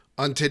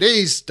On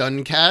today's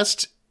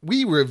Stuncast,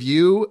 we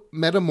review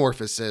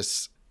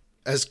Metamorphosis.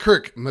 As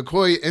Kirk,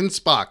 McCoy, and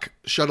Spock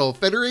shuttle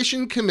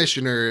Federation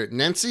Commissioner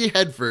Nancy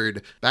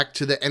Hedford back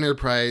to the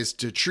Enterprise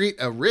to treat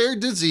a rare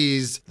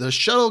disease, the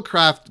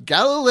shuttlecraft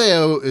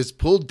Galileo is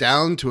pulled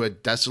down to a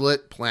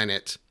desolate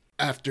planet.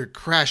 After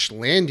crash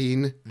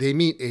landing, they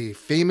meet a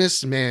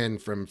famous man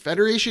from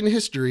Federation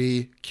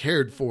history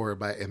cared for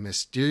by a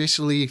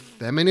mysteriously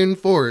feminine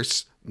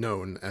force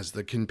known as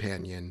the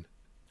Companion.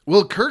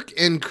 Will Kirk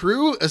and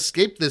crew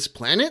escape this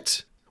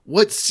planet?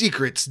 What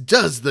secrets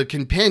does the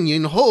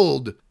Companion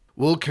hold?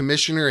 Will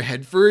Commissioner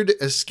Hedford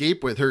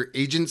escape with her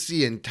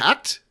agency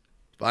intact?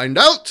 Find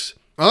out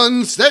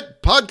on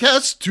Set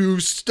Podcast to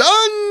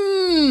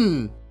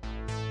Stun!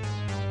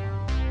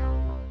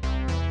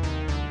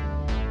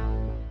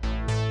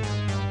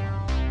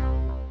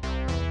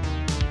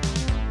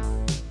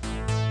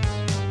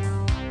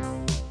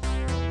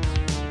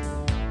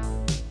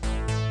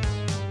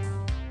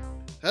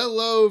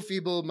 Hello,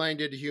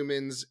 feeble-minded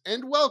humans,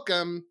 and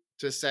welcome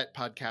to Set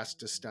Podcast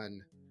to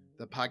Stun,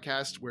 the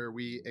podcast where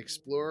we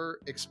explore,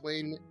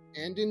 explain,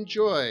 and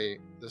enjoy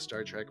the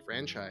Star Trek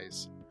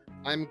franchise.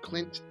 I'm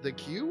Clint the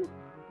Q,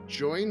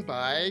 joined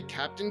by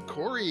Captain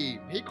Corey.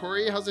 Hey,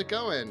 Corey, how's it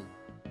going?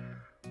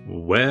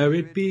 Where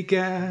it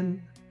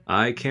began,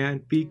 I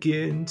can't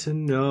begin to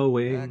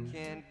knowing,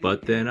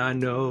 but then I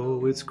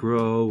know it's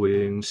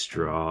growing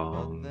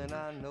strong.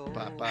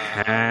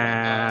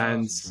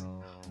 Hands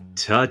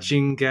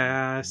touching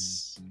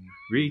gas,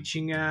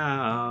 reaching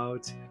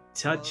out,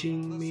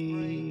 touching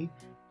me,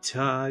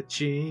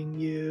 touching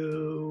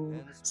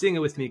you. Sing it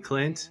with me,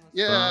 Clint.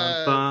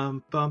 Yeah.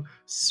 Bum, bum, bum.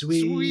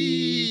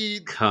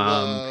 Sweet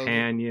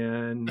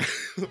companion.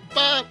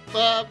 Ba,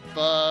 ba,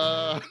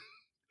 ba.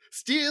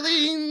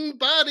 Stealing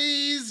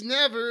bodies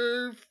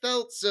never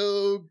felt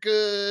so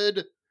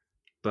good.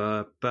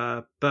 Ba,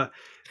 ba, ba.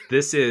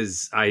 This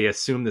is, I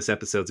assume this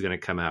episode's going to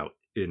come out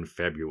in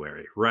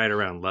February, right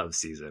around love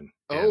season.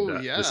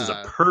 Yeah. This is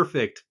a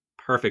perfect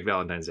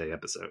Valentine's Day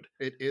episode.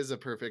 It is a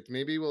perfect.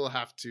 Maybe we'll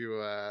have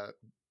to,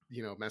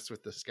 mess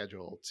with the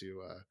schedule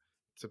to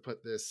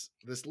put this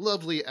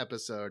lovely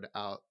episode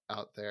out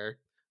there.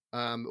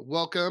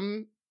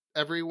 Welcome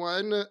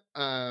everyone.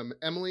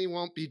 Emily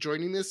won't be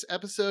joining this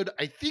episode.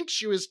 I think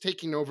she was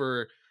taken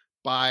over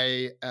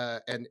by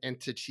an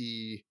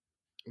entity,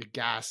 a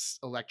gas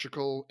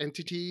electrical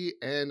entity,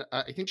 and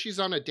I think she's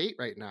on a date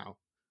right now.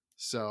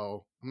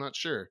 So I'm not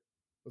sure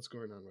what's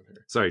going on with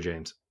her. Sorry,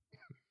 James.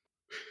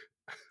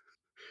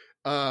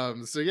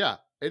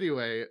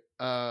 Anyway,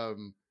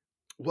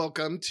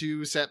 welcome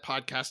to Set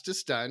Podcast to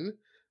Stun.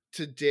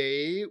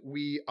 Today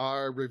we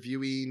are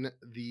reviewing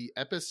the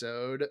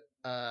episode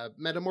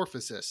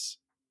Metamorphosis.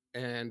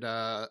 And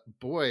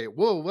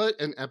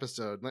what an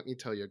episode. Let me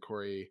tell you,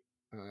 Corey.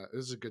 It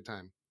was a good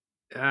time.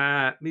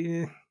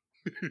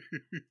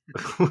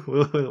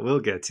 We'll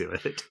get to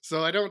it.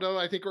 So I don't know.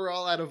 I think we're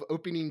all out of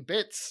opening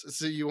bits.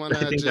 So you want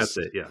to just that's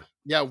it,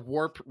 yeah,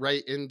 warp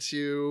right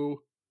into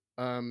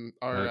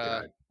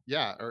our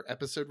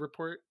episode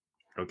report.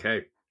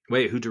 Okay.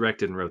 Wait, who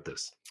directed and wrote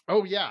this?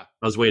 Oh yeah,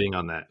 I was waiting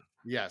on that.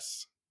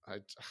 Yes, I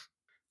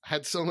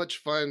had so much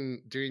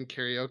fun doing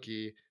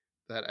karaoke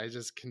that I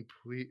just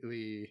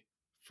completely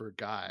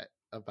forgot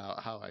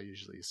about how I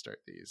usually start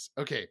these.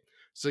 Okay,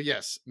 so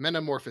yes,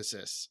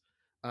 Metamorphosis.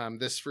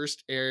 This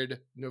first aired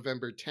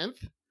November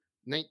 10th,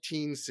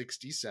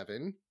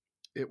 1967.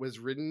 It was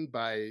written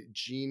by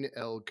Gene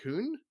L.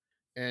 Kuhn,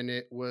 and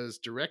it was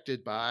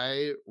directed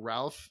by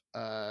Ralph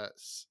Senesky.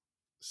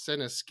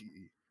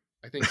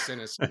 I think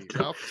Senesky.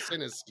 Ralph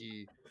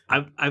Senesky.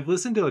 I've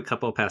listened to a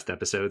couple past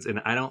episodes, and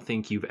I don't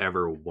think you've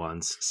ever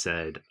once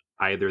said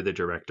either the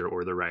director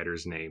or the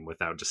writer's name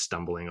without just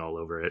stumbling all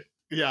over it.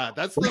 Yeah,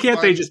 that's why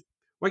can't they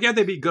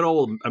be good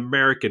old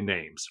American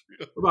names?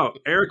 What about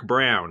Eric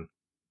Brown?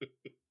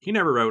 He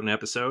never wrote an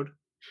episode.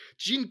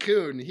 Gene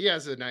Kuhn,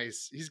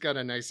 he's got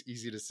a nice,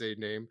 easy to say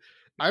name.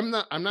 I'm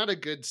not a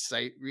good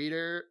sight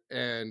reader,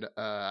 and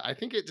I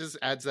think it just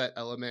adds that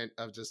element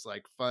of just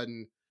like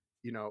fun,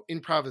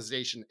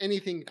 improvisation.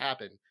 Anything can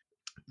happen.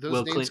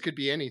 Those names, Clint, could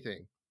be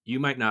anything.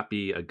 You might not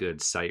be a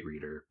good sight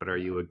reader, but are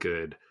you a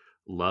good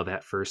love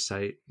at first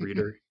sight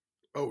reader?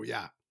 Oh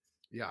yeah.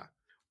 Yeah.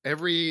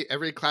 Every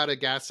cloud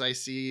of gas I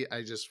see,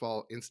 I just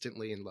fall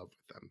instantly in love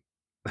with them.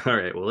 All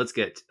right, well, let's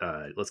get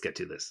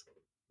to this,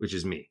 which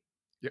is me.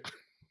 Yeah.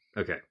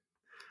 Okay.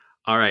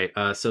 All right.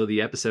 So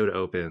the episode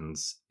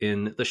opens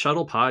in the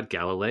shuttle pod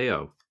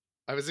Galileo.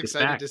 I was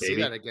excited to see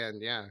that again.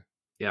 Yeah.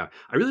 Yeah.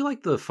 I really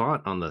like the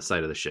font on the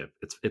side of the ship.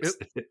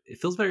 It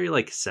feels very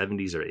like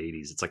 70s or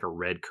 80s. It's like a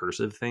red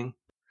cursive thing.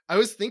 I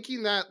was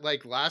thinking that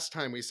like last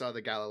time we saw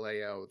the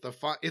Galileo, the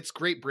font, it's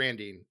great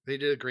branding. They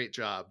did a great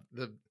job.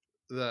 The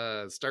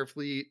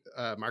Starfleet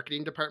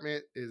marketing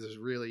department is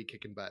really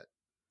kicking butt.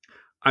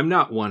 I'm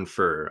not one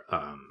for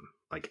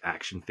like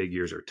action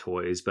figures or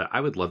toys, but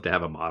I would love to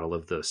have a model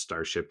of the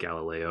Starship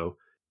Galileo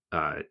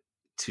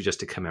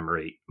to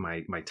commemorate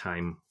my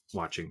time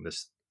watching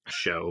this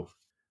show.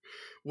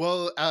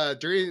 Well,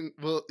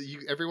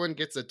 everyone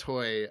gets a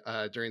toy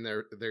during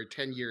their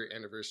 10-year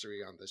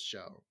anniversary on this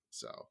show.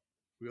 So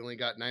we only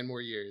got 9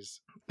 more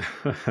years.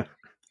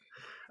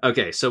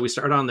 Okay, so we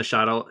start on the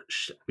shuttle.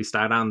 We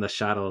start on the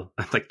shuttle,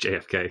 like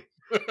JFK,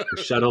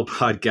 the shuttle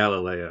pod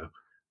Galileo.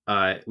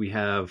 We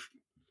have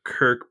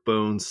Kirk,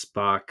 Bones,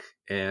 Spock,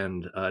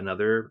 and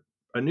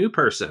a new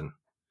person,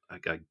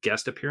 like a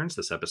guest appearance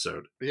this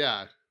episode.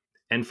 Yeah.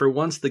 And for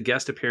once, the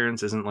guest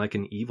appearance isn't like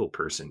an evil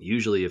person.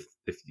 Usually, if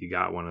you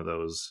got one of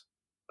those,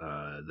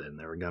 then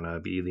they're gonna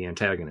be the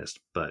antagonist,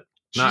 but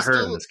not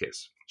her in this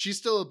case. She's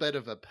still a bit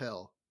of a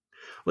pill.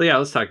 Well, yeah,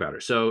 let's talk about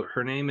her. So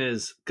her name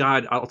is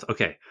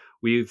okay.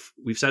 We've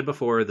said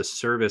before the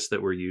service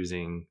that we're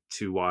using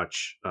to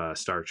watch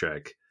Star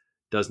Trek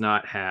does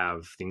not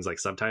have things like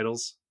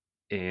subtitles,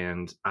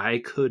 and I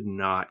could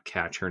not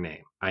catch her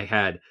name. I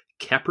had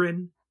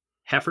Keprin,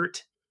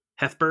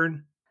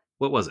 Heffburn.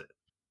 What was it?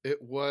 It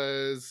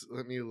was,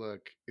 let me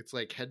look. It's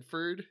like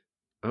Hedford.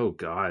 Oh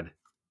God,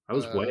 I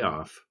was way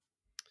off.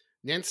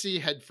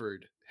 Nancy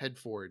Hedford.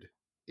 Hedford.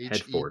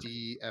 Hedford.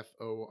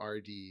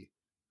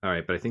 All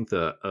right, but I think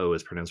the O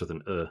is pronounced with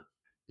an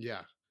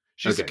Yeah,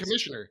 she's a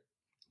commissioner.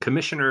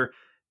 Commissioner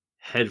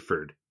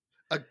Hedford.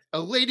 A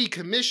lady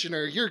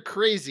commissioner? You're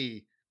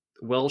crazy.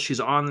 Well, she's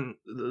on.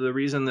 The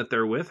reason that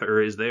they're with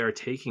her is they are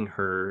taking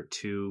her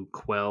to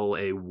quell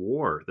a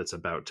war that's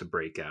about to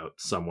break out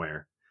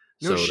somewhere.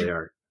 No, so they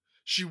are.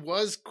 She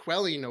was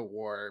quelling a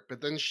war,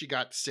 but then she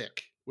got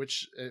sick,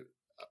 which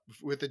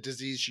with a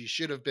disease she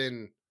should have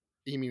been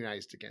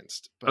immunized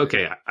against. But,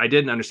 okay, I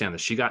didn't understand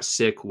this. She got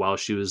sick while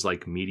she was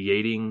like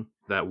mediating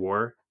that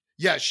war.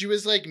 Yeah, she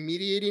was like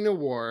mediating a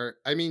war.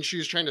 I mean, she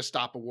was trying to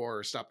stop a war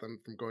or stop them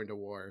from going to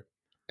war.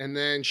 And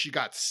then she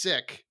got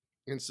sick.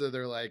 And so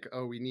they're like,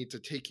 oh, we need to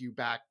take you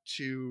back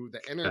to the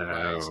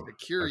Enterprise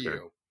to cure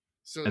you.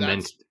 So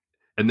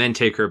and then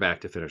take her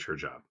back to finish her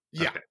job.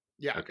 Yeah. Okay.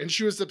 Yeah. Okay. And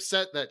she was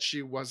upset that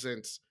she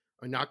wasn't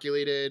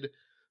inoculated.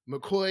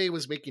 McCoy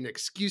was making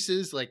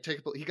excuses. Like,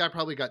 he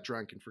probably got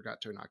drunk and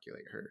forgot to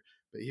inoculate her.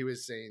 But he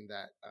was saying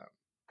that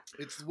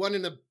it's 1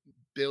 in a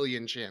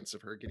billion chance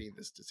of her getting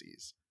this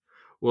disease.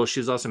 Well,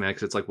 she's also mad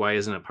because it's like, why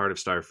isn't it part of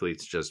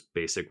Starfleet's just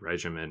basic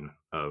regimen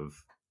of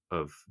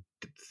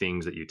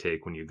things that you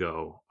take when you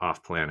go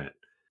off planet?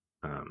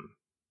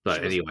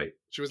 But anyway,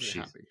 she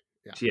wasn't happy.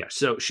 Yeah.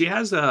 So she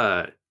has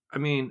I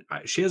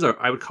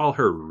would call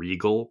her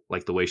regal,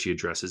 like the way she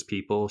addresses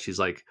people. She's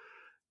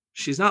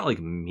not like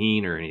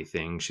mean or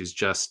anything. She's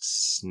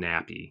just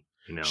snappy,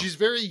 you know. She's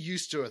very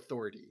used to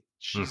authority.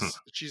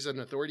 She's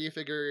an authority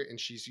figure, and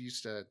she's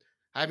used to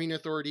having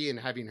authority and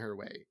having her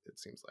way, it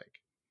seems like.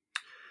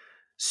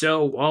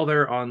 So while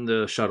they're on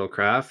the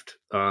shuttlecraft,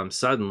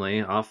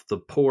 suddenly off the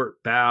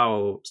port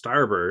bow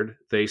starboard,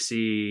 they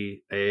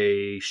see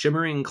a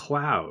shimmering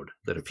cloud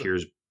that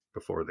appears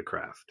before the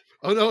craft.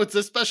 Oh no, it's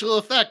a special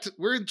effect.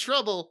 We're in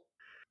trouble.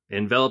 It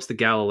envelops the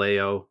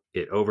Galileo.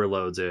 It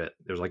overloads it.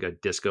 There's like a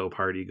disco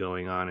party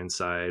going on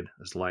inside.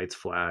 There's lights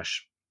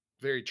flash.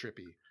 Very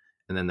trippy.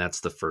 And then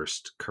that's the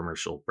first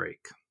commercial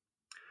break.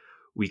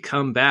 We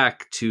come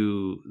back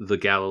to the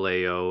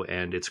Galileo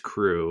and its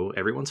crew.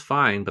 Everyone's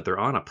fine, but they're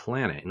on a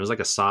planet. And it was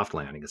like a soft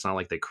landing. It's not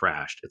like they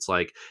crashed. It's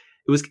like,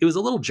 it was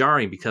a little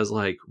jarring because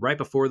like right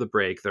before the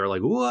break, they're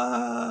like,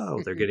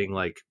 whoa, they're getting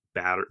like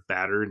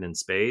battered in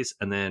space.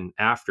 And then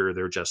after,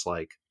 they're just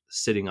like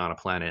sitting on a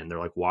planet and they're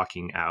like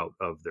walking out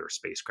of their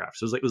spacecraft.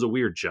 So it was a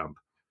weird jump.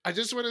 I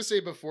just want to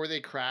say before they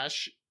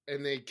crash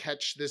and they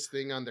catch this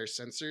thing on their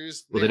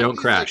sensors. Well, they don't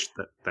crash.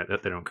 They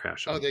don't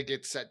crash. Oh, they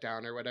get set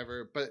down or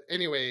whatever. But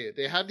anyway,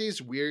 they have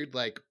these weird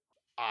like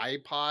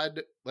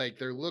iPod, like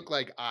they look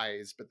like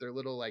eyes, but they're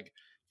little like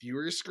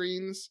viewer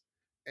screens.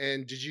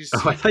 And did you see?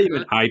 Oh, I thought you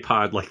meant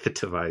iPod, like the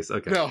device.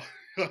 Okay. No.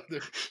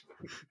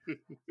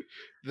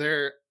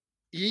 They're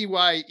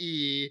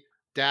EYE-pods,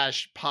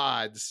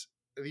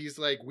 these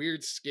like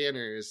weird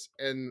scanners,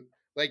 and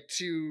like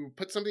to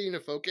put something into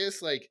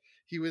focus, like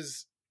he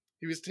was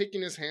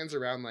taking his hands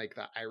around like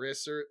the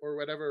iris or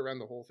whatever around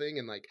the whole thing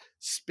and like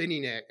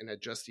spinning it and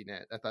adjusting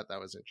it. I thought that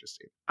was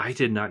interesting. I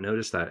did not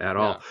notice that at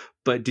all.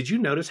 But did you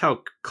notice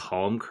how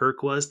calm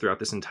Kirk was throughout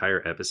this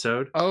entire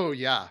episode? Oh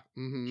yeah.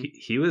 Mm-hmm.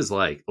 He was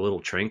like a little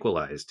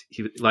tranquilized.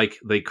 He like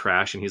they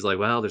crash and he's like,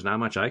 well, there's not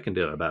much I can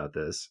do about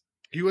this.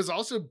 He was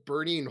also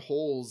burning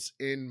holes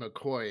in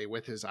McCoy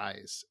with his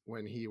eyes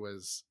when he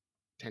was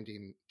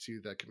tending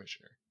to the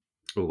commissioner.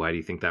 Well, why do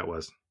you think that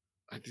was?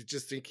 I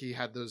just think he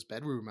had those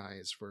bedroom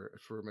eyes for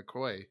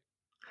McCoy.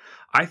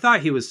 I thought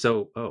he was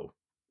so. Oh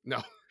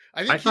no,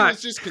 I think he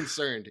was just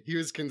concerned. He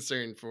was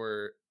concerned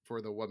for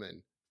the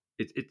woman.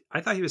 I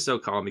thought he was so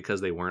calm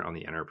because they weren't on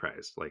the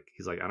Enterprise. Like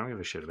he's like, I don't give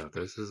a shit about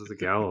this. This is the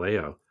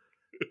Galileo.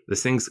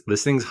 This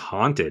thing's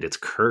haunted. It's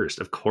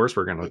cursed. Of course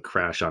we're gonna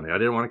crash on it. I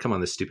didn't want to come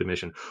on this stupid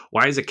mission.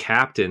 Why is a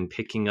captain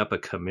picking up a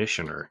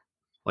commissioner?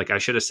 Like I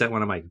should have sent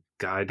one of my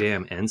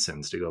goddamn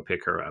ensigns to go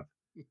pick her up.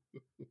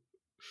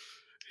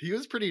 He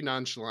was pretty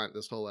nonchalant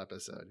this whole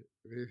episode.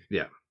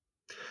 Yeah.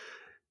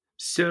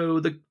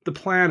 So the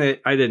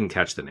planet, I didn't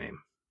catch the name.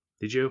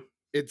 Did you?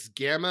 It's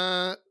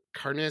Gamma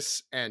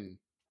Carnis N.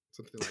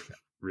 something like that.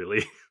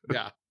 Really?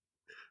 Yeah.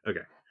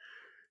 Okay.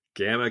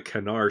 Gamma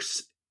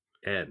Canars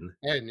N.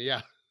 And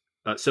yeah.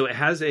 So it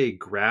has a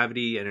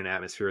gravity and an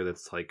atmosphere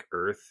that's like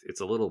Earth.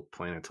 It's a little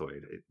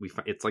planetoid.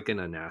 It's like in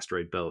an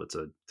asteroid belt. It's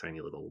a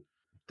tiny little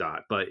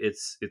dot, but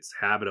it's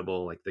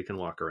habitable. Like they can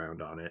walk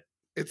around on it.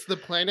 It's the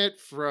planet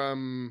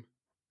from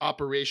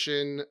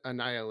Operation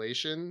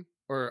Annihilation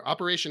or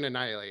Operation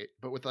Annihilate,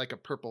 but with like a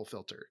purple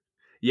filter.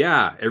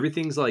 Yeah,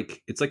 everything's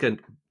like it's like a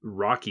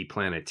rocky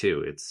planet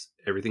too.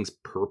 Everything's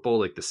purple,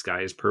 like the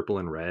sky is purple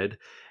and red,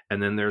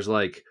 and then there's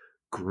like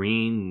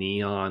green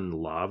neon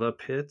lava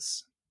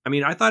pits. I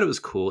mean, I thought it was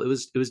cool. It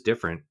was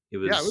different. It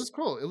was was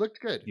cool. It looked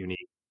good.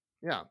 unique.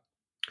 Yeah.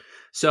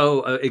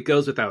 So it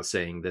goes without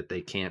saying that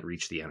they can't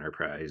reach the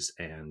Enterprise,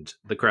 and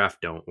the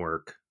craft don't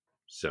work.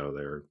 So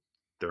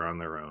they're on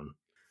their own.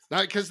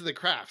 Not because of the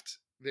craft.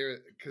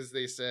 Because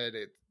they said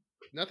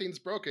nothing's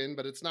broken,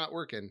 but it's not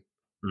working.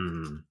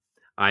 Mm.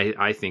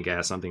 I think it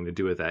has something to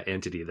do with that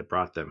entity that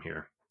brought them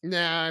here.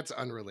 Nah, it's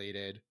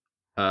unrelated.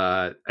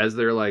 As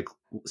they're like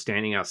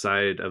standing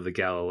outside of the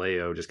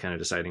Galileo, just kind of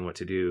deciding what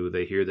to do,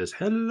 they hear this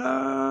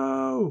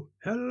hello,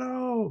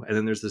 hello, and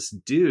then there's this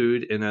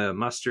dude in a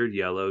mustard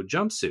yellow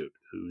jumpsuit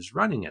who's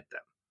running at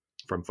them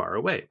from far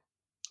away,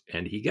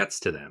 and he gets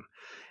to them.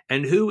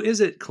 And who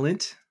is it,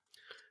 Clint?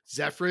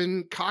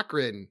 Zefram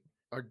Cochrane,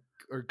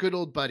 our good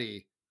old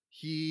buddy.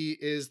 He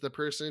is the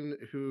person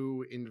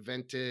who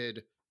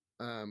invented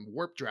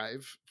warp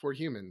drive for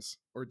humans,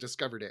 or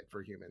discovered it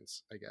for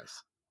humans, I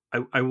guess.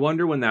 I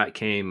wonder when that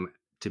came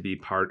to be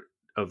part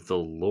of the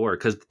lore,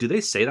 because do they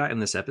say that in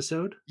this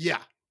episode? Yeah.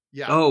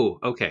 Oh,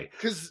 okay.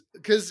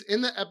 Because in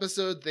the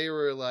episode they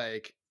were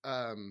like,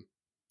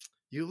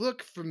 you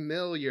look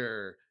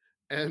familiar,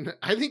 and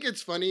I think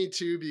it's funny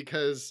too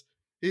because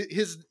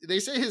they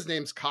say his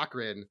name's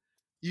Cochrane.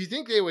 You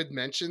think they would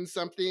mention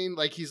something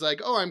like he's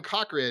like, oh, I'm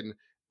Cochrane,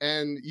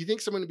 and you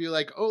think someone would be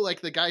like, oh,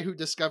 like the guy who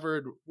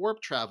discovered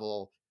warp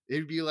travel.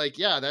 It'd be like,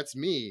 yeah, that's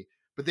me.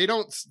 But they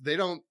don't,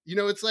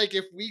 it's like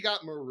if we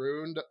got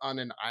marooned on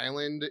an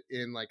island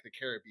in like the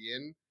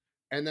Caribbean,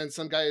 and then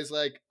some guy is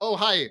like, oh,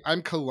 hi,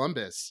 I'm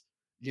Columbus,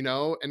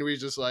 and we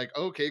just like,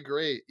 okay,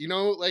 great.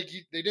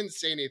 They didn't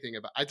say anything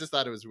about, I just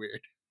thought it was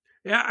weird.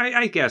 Yeah,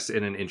 I guess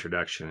in an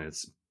introduction,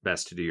 it's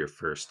best to do your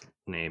first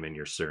name and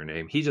your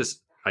surname. He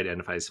just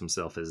identifies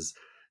himself as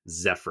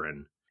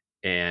Zefram.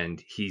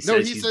 And he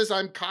says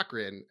I'm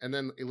Cochrane, and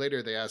then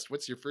later they asked,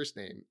 "What's your first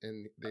name?"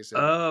 And they said,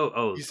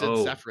 he said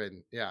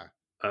Zefram." Yeah.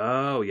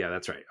 Oh, yeah,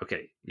 that's right.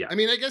 Okay, yeah. I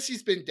mean, I guess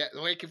he's been dead.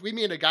 Like, if we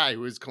meet a guy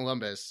who is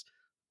Columbus,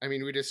 I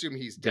mean, we'd assume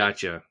he's dead.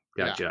 Gotcha.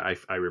 Yeah.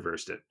 I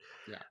reversed it.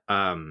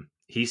 Yeah.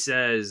 He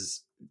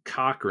says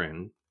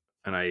Cochrane,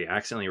 and I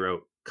accidentally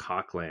wrote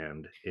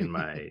Cockland in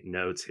my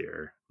notes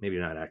here. Maybe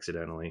not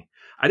accidentally.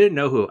 I didn't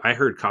know who. I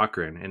heard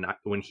Cochrane, and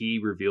when he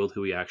revealed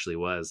who he actually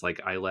was,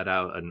 like I let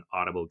out an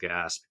audible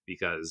gasp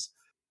because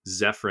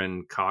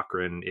Zefram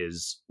Cochrane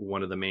is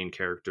one of the main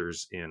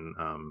characters in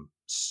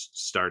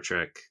Star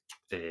Trek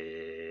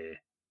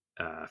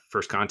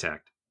First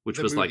Contact, which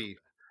was movie. Like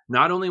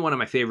not only one of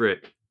my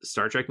favorite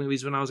Star Trek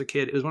movies when I was a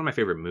kid, it was one of my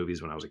favorite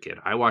movies when I was a kid.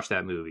 I watched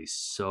that movie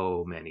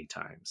so many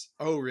times.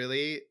 Oh,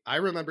 really? I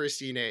remember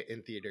seeing it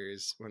in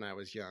theaters when I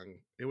was young.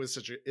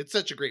 It's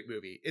such a great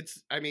movie.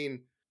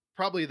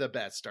 Probably the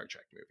best Star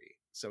Trek movie.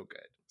 So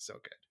good.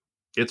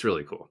 It's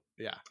really cool.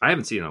 Yeah. I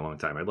haven't seen it in a long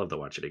time. I'd love to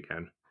watch it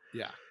again.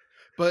 Yeah.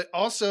 But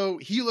also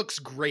he looks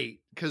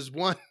great because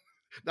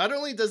not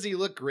only does he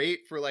look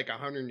great for like a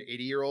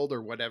 180-year-old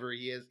or whatever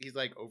he is, he's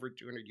like over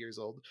 200 years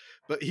old,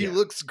 but he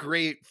looks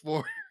great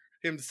for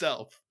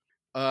himself.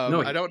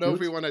 I don't know if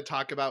we want to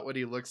talk about what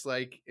he looks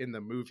like in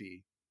the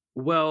movie.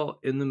 Well,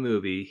 in the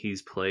movie,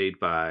 he's played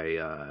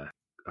by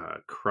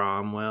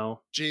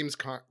Cromwell. James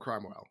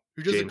Cromwell,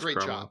 who does a great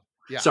job.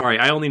 Yeah. Sorry,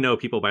 I only know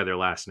people by their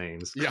last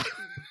names. Yeah.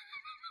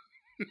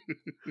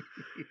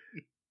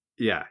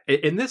 Yeah.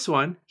 In this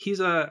one, he's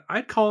a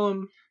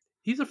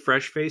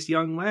fresh-faced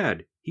young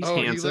lad. He's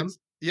handsome.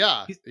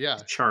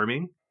 He's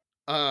charming.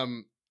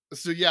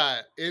 So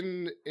yeah,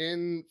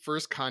 in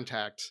First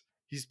Contact,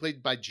 he's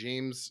played by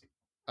James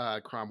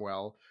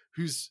Cromwell,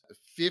 who's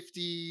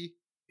 50.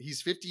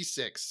 He's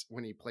 56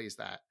 when he plays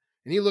that,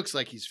 and he looks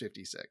like he's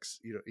 56.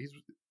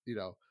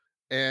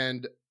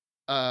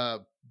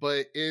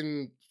 But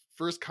in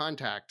First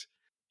Contact,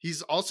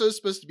 he's also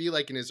supposed to be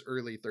like in his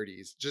early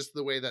 30s, just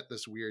the way that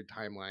this weird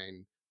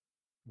timeline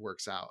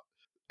works out.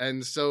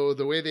 And so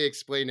the way they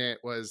explain it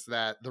was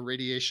that the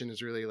radiation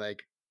is really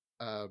like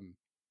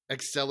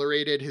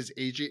accelerated his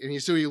aging, and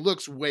he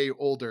looks way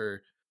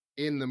older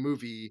in the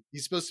movie.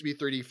 He's supposed to be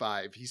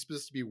 35. He's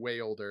supposed to be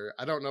way older.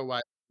 I don't know why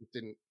it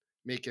didn't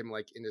make him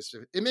like in his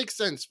 50s. It makes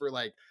sense for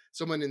like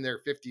someone in their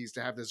 50s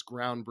to have this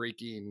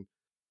groundbreaking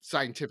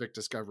scientific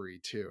discovery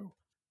too.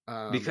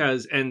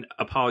 Because, and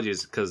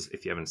apologies, because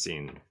if you haven't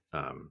seen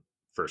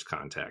First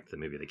Contact, the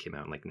movie that came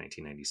out in like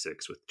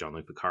 1996 with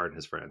Jean-Luc Picard and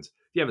his friends,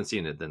 if you haven't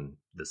seen it, then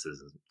this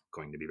is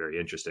going to be very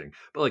interesting.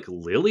 But like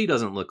Lily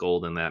doesn't look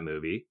old in that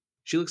movie.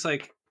 She looks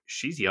like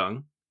she's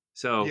young.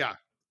 So yeah,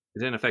 it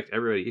didn't affect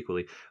everybody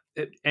equally.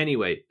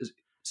 Anyway,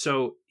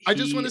 So I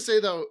just want to say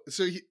though,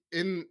 so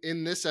in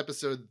this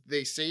episode,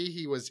 they say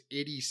he was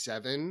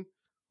 87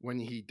 when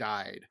he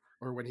died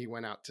or when he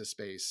went out to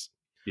space.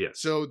 yes.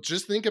 So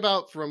just think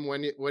about from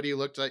what he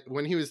looked like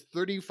when he was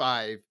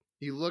 35.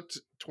 He looked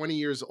 20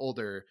 years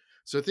older.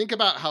 So think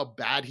about how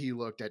bad he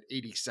looked at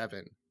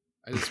 87.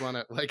 I just want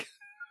to like.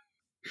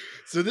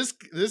 So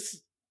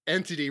this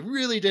entity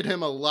really did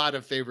him a lot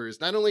of favors.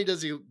 Not only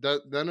does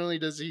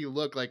he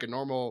look like a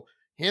normal,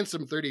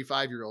 handsome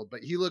 35-year-old,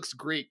 but he looks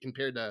great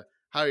compared to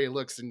how he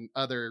looks in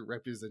other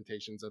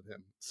representations of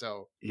him.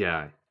 So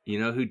yeah, you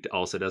know who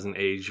also doesn't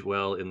age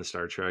well in the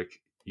Star Trek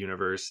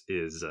universe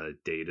is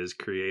Data's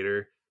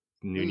creator,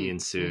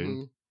 Noonien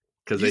Soon,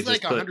 because he's they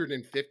just like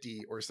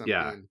 150 or something.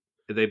 Yeah,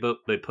 they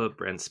put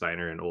Brent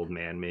Spiner in old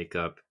man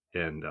makeup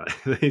and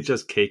they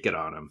just cake it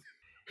on him.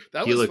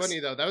 That was funny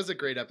though. That was a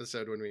great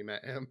episode when we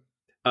met him.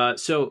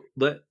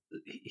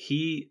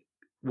 He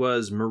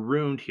was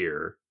marooned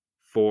here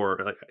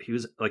for he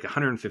was like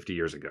 150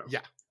 years ago.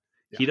 Yeah.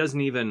 He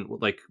doesn't even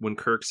like when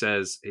Kirk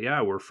says,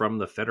 "Yeah, we're from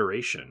the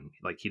Federation."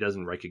 Like he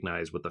doesn't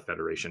recognize what the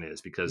Federation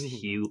is because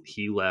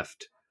he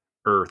left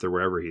Earth or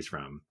wherever he's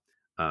from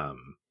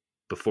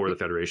before the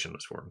Federation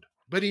was formed.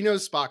 But he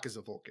knows Spock is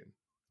a Vulcan.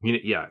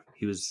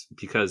 He was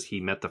because he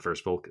met the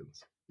first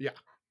Vulcans. Yeah.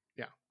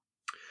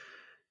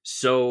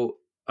 So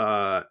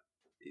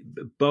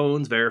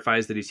Bones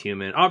verifies that he's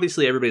human.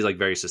 Obviously, everybody's like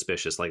very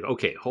suspicious. Like,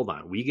 okay, hold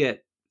on. We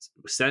get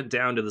sent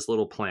down to this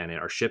little planet.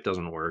 Our ship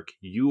doesn't work.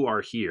 You are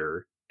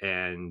here,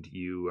 and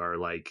you are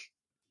like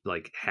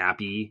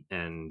happy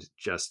and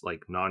just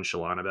like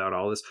nonchalant about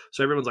all this.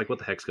 So everyone's like, what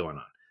the heck's going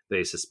on?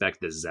 They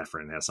suspect that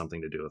Zephyrin has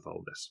something to do with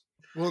all this.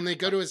 Well, and they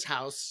go to his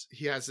house.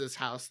 He has this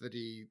house that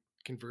he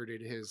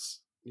converted his,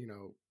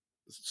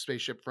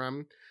 spaceship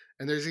from.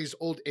 And there's these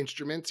old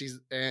instruments.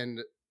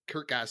 And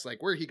Kirk asks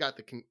like where he got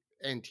the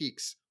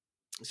antiques.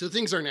 So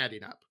things aren't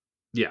adding up.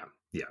 Yeah.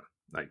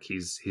 Like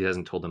he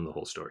hasn't told them the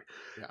whole story.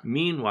 Yeah.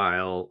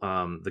 Meanwhile,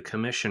 the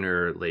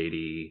commissioner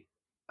lady,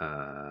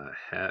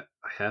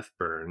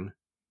 Hepburn,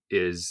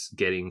 is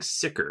getting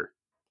sicker,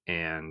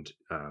 and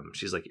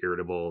she's like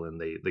irritable,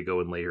 and they go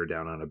and lay her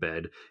down on a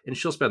bed, and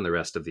she'll spend the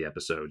rest of the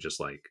episode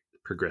just like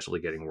progressively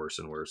getting worse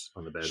and worse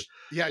on the bed.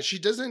 Yeah, she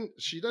doesn't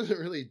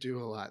really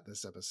do a lot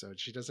this episode.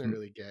 She doesn't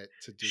really get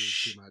to do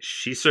too much.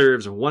 She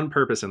serves one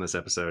purpose in this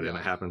episode, and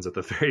it happens at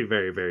the very,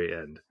 very, very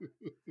end.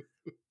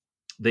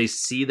 They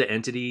see the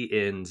entity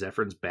in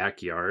Zephyr's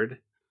backyard,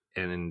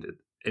 and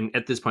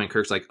at this point,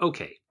 Kirk's like,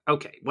 okay,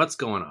 what's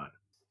going on?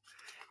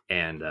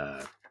 And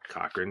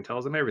Cochrane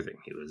tells him everything.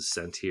 He was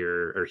sent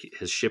here, or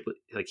his ship,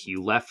 like he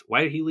left.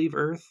 Why did he leave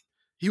Earth?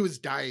 He was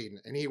dying,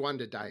 and he wanted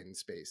to die in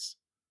space.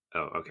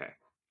 Oh, okay.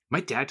 My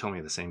dad told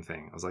me the same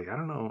thing. I was like, I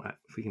don't know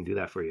if we can do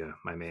that for you,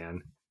 my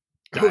man.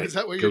 Is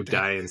that what go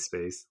die in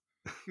space?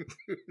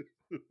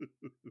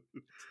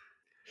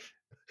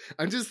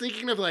 I'm just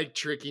thinking of like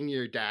tricking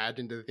your dad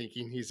into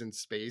thinking he's in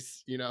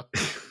space,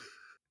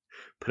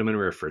 Put him in a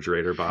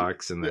refrigerator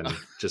box and then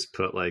just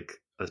put like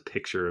a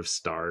picture of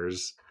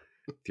stars.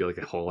 Feel like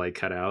a hole I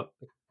cut out.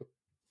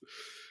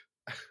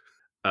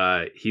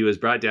 He was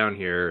brought down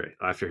here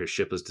after his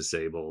ship was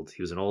disabled.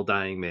 He was an old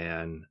dying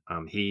man.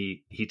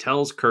 He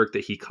tells Kirk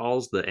that he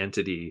calls the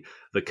entity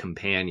the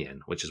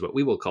Companion, which is what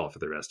we will call for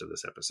the rest of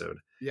this episode.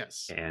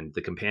 Yes. And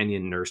the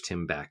Companion nursed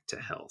him back to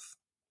health.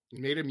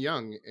 Made him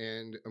young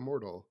and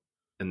immortal.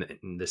 And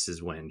this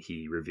is when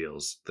he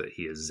reveals that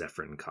he is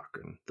Zephyrin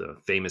Cochrane, the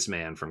famous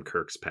man from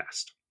Kirk's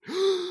past.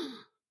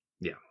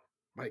 Yeah.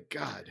 My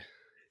God.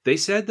 They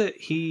said that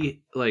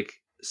he, like,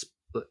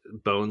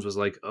 Bones was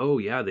like, oh,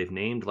 yeah, they've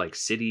named, like,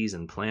 cities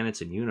and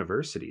planets and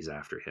universities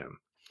after him.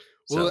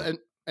 Well,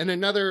 and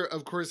another,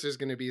 of course, there's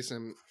going to be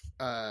some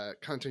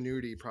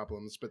continuity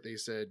problems, but they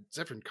said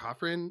Zephyrin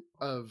Cochrane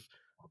of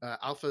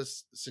Alpha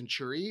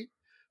Centauri.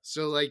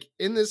 So, like,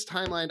 in this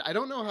timeline, I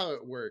don't know how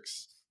it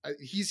works.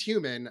 He's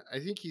human. I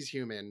think he's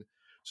human.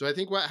 So I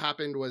think what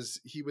happened was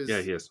he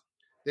is.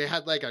 They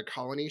had, like, a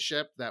colony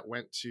ship that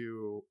went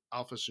to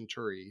Alpha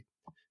Centauri,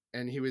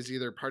 and he was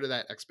either part of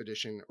that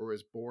expedition or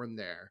was born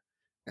there.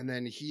 And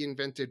then he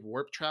invented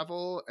warp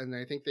travel, and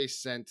I think they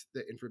sent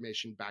the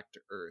information back to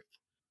Earth.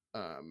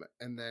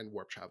 And then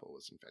warp travel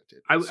was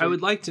invented. I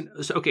would like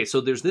to... So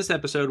there's this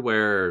episode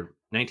where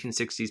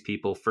 1960s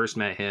people first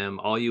met him.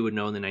 All you would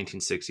know in the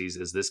 1960s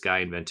is this guy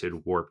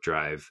invented warp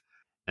drive,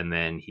 and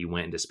then he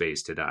went into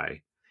space to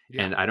die.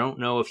 Yeah. And I don't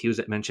know if he was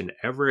mentioned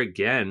ever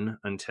again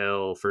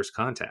until First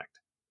Contact.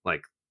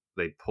 Like,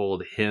 they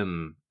pulled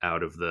him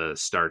out of the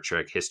Star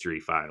Trek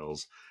history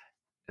files,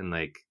 and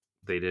like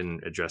they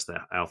didn't address the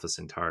Alpha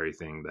Centauri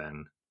thing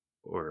then,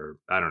 or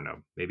I don't know,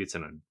 maybe it's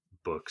in a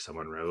book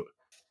someone wrote.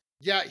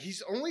 Yeah,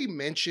 he's only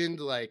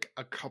mentioned like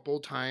a couple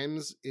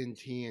times in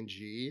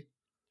TNG,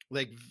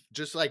 like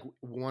just like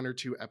one or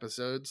two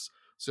episodes.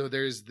 So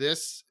there's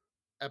this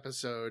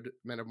episode,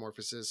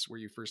 Metamorphosis, where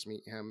you first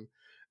meet him,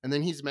 and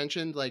then he's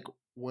mentioned like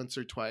once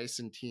or twice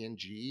in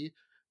TNG,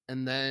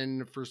 and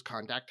then First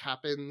Contact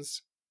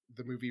happens.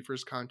 The movie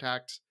First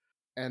Contact,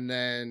 and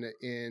then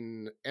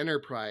in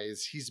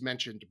Enterprise he's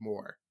mentioned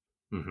more.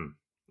 Mm-hmm.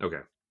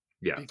 Okay.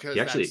 Yeah,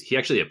 because he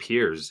actually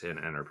appears in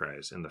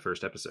Enterprise in the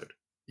first episode.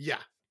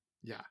 Yeah,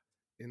 yeah,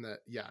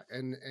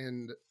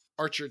 and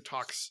Archer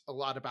talks a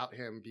lot about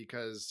him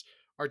because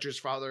Archer's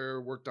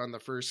father worked on the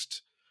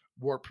first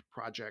warp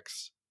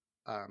projects,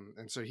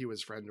 and so he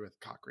was friend with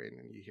Cochrane,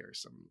 and you hear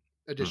some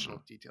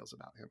additional details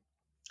about him.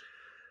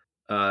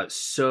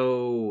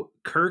 So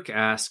Kirk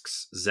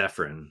asks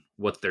Zephyrin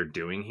what they're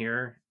doing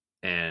here,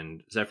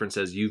 and Zephyrin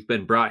says, "You've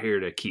been brought here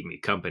to keep me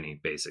company,"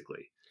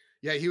 basically.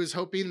 Yeah, he was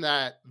hoping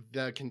that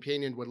the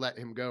companion would let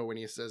him go when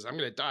he says, "I'm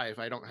going to die if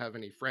I don't have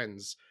any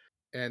friends."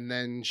 And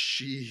then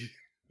she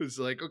was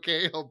like,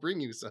 "Okay, I'll bring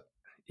you some."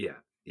 Yeah.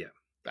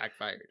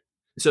 Backfired.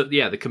 So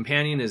yeah, the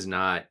companion is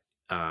not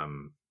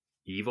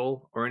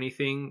evil or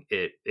anything.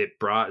 It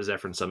brought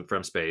Zephyrin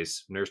from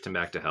space, nursed him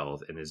back to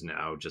health, and is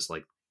now just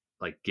like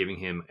giving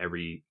him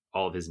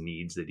all of his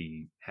needs that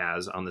he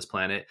has on this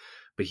planet,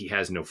 but he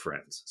has no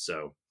friends.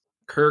 So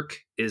Kirk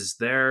is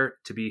there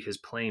to be his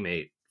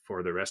playmate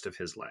for the rest of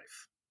his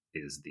life,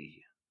 is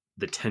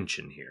the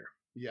tension here.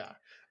 Yeah.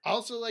 I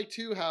also like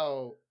too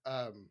how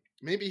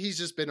maybe he's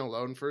just been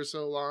alone for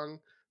so long,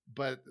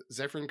 but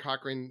Zephyrin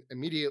Cochrane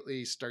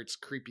immediately starts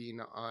creeping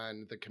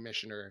on the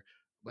commissioner.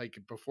 Like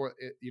before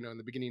it, in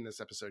the beginning of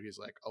this episode, he's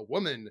like, a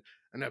woman,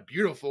 and a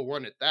beautiful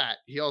one at that.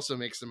 He also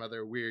makes some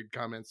other weird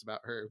comments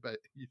about her, but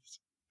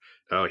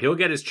he'll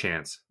get his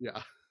chance.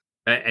 Yeah.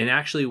 And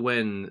actually,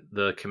 when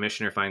the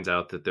commissioner finds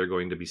out that they're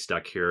going to be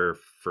stuck here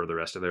for the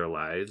rest of their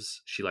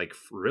lives, she like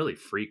really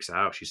freaks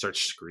out. She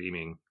starts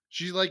screaming.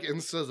 She like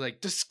says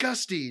like,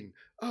 disgusting.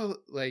 Oh,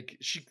 like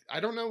I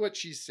don't know what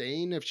she's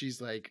saying, if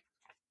she's like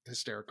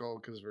hysterical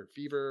because of her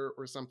fever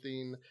or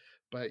something,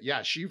 but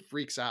yeah, she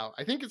freaks out.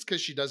 I think it's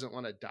because she doesn't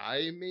want to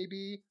die,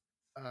 maybe.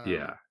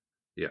 Yeah.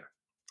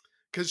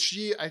 Because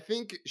I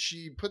think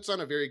she puts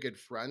on a very good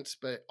front,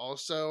 but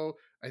also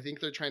I think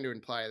they're trying to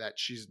imply that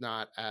she's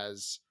not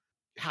as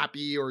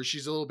happy, or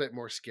she's a little bit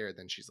more scared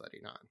than she's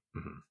letting on.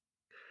 Mm-hmm.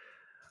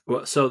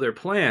 Well, so their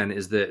plan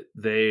is that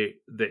they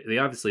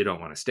obviously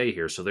don't want to stay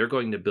here, so they're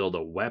going to build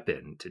a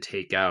weapon to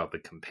take out the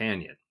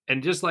companion.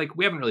 And just like,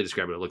 we haven't really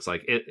described what it looks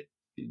like.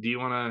 Do you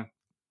want to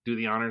do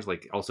the honors?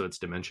 Like, also its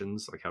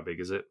dimensions, like how big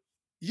is it?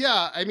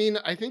 Yeah, I mean,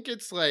 I think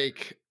it's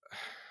like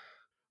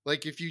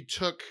if you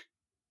took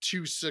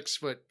 2 6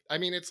 foot, I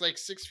mean, it's like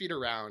 6 feet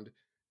around.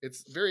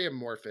 It's very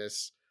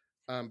amorphous,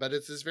 but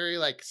it's this very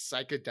like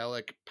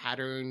psychedelic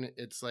pattern.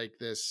 It's like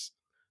this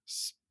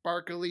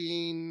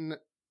sparkling,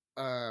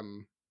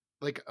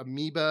 like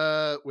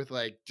amoeba with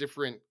like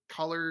different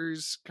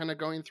colors kind of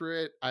going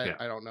through it.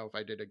 I don't know if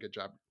I did a good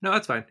job. No,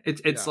 that's fine.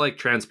 It's like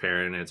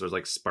transparent. There's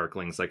like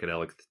sparkling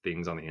psychedelic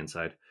things on the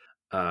inside.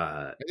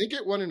 I think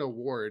it won an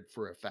award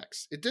for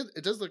effects. It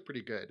does look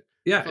pretty good.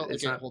 Yeah,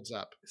 it holds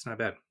up. It's not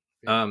bad.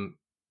 Yeah.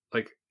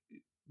 Like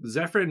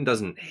Zephyrin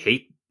doesn't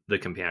hate the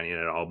companion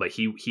at all, but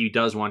he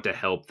does want to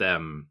help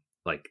them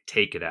like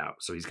take it out.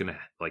 So he's gonna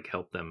like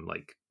help them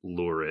like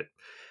lure it.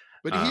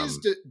 But he is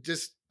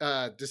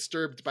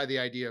disturbed by the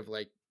idea of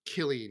like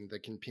killing the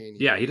companion.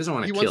 Yeah, he doesn't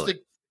want to kill it.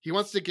 He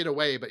wants to get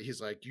away, but he's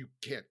like, you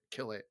can't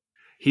kill it.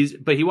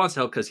 But he wants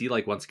help because he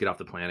like wants to get off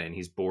the planet, and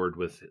he's bored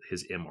with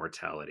his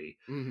immortality.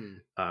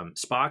 Mm-hmm.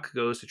 Spock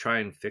goes to try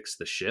and fix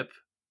the ship,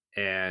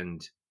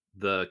 and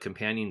the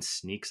companion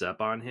sneaks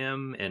up on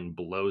him and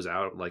blows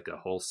out like a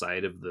whole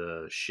side of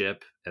the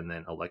ship and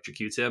then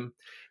electrocutes him.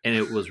 And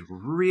it was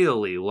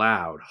really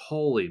loud.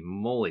 Holy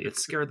moly. It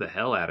scared the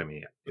hell out of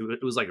me.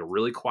 It was like a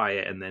really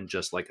quiet and then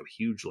just like a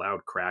huge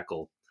loud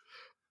crackle.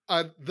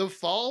 The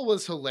fall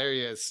was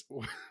hilarious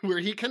where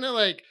he kind of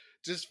like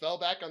just fell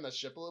back on the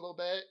ship a little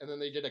bit, and then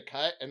they did a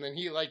cut, and then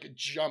he like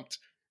jumped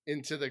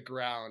into the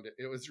ground.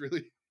 It was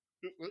really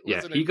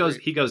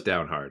he goes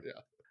down hard.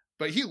 Yeah.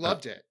 But he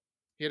loved it.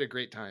 He had a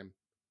great time.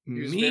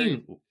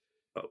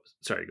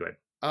 Sorry, go ahead.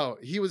 Oh,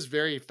 he was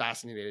very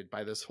fascinated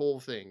by this whole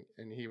thing,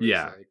 and he was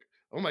like,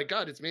 "Oh my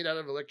god, it's made out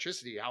of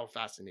electricity! How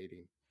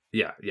fascinating!"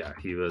 Yeah.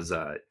 He was.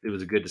 It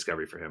was a good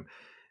discovery for him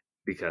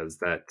because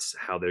that's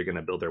how they're going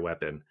to build their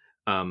weapon.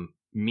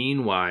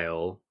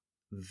 Meanwhile,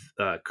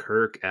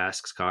 Kirk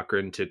asks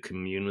Cochrane to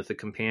commune with the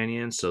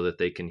companion so that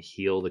they can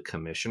heal the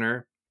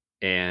commissioner.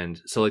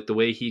 And so like the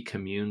way he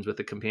communes with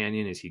the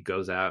companion is he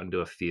goes out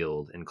into a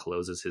field and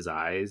closes his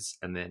eyes,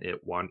 and then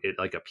it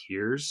like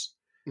appears,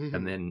 mm-hmm.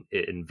 and then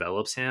it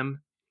envelops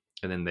him,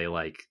 and then they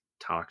like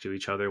talk to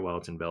each other while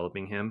it's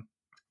enveloping him.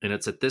 And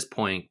it's at this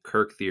point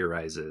Kirk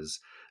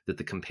theorizes that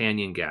the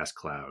companion gas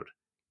cloud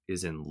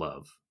is in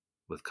love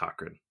with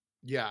Cochrane.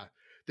 Yeah.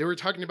 They were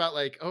talking about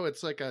like, oh,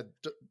 it's like a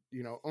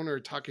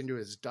owner talking to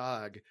his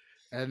dog.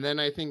 And then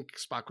I think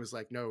Spock was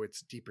like, no,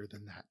 it's deeper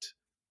than that.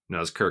 No,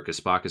 it's Kirk, because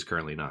Spock is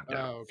currently knocked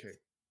out. Oh, okay.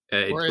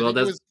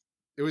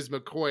 It was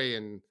McCoy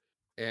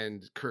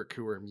and Kirk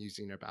who were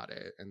musing about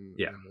it, and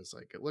it was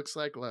like, it looks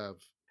like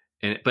love.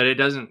 But it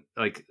doesn't,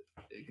 like,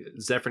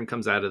 Zephyrin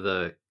comes out of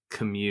the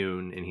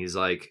commune and he's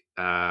like,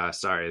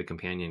 sorry, the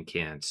companion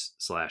can't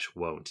 /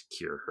 won't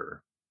cure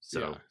her.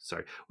 So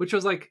sorry. Which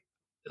was like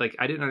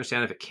I didn't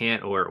understand if it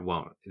can't or it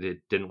won't.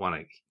 It didn't want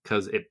to,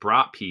 because it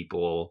brought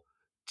people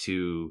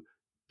to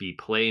be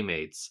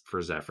playmates for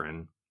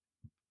Zephyrin.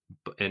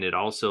 and it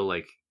also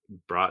like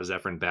brought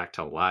Zephyrin back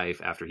to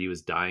life after he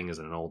was dying as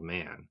an old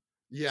man.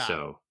 Yeah.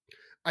 So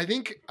I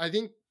think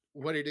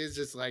what it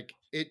is like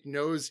it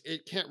knows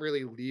it can't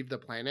really leave the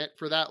planet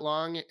for that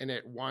long, and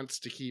it wants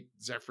to keep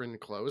Zephyrin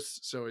close.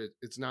 So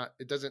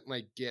it doesn't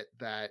like get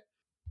that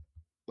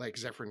like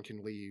Zephyrin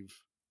can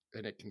leave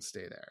and it can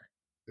stay there.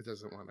 It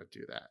doesn't want to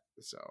do that.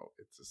 So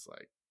it's just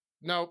like,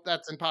 no,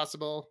 that's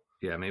impossible.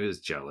 yeah, maybe it was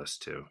jealous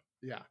too.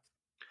 Yeah.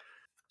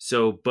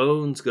 So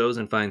Bones goes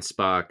and finds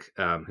Spock,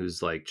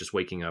 who's like just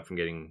waking up from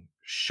getting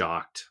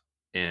shocked.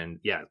 And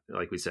yeah,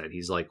 like we said,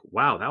 he's like,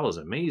 wow, that was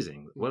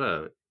amazing. What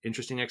a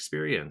interesting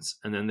experience.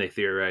 And then they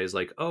theorize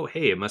like, oh,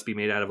 hey, it must be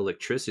made out of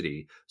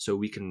electricity. So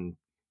we can,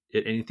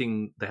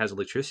 anything that has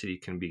electricity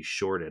can be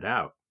shorted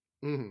out.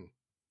 Mm-hmm.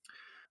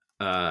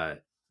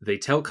 They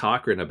tell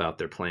Cochrane about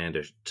their plan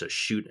to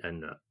shoot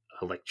an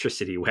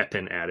electricity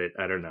weapon at it.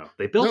 I don't know.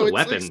 They built a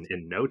weapon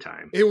in no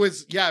time. It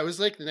was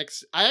like the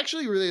next. I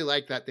actually really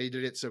like that they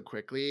did it so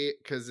quickly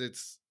because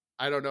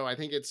I don't know. I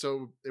think it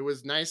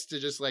was nice to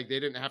just like they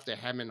didn't have to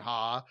hem and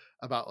haw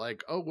about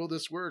like, oh, will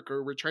this work,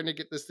 or we're trying to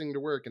get this thing to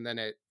work, and then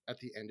at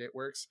the end it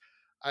works.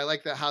 I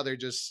like that how they're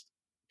just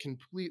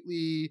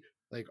completely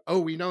like, oh,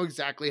 we know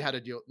exactly how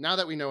to deal. Now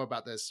that we know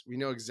about this, we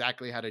know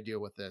exactly how to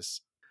deal with this.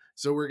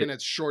 So we're gonna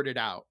short it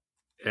out.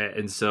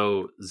 And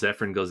so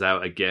Zephyrin goes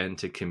out again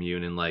to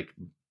commune and like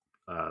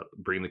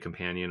bring the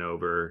companion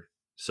over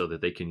so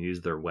that they can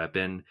use their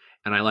weapon.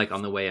 And I like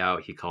on the way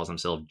out, he calls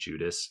himself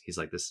Judas. He's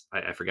like this.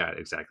 I forgot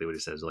exactly what he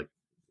says. Like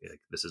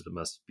this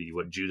must be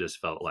what Judas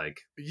felt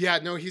like. Yeah,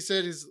 no, he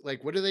said is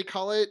like, what do they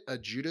call it? A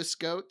Judas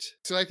goat.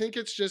 So I think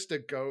it's just a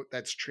goat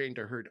that's trained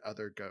to herd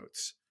other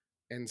goats.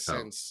 And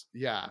since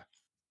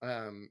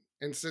and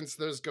since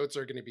those goats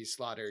are going to be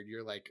slaughtered,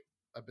 you're like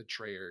a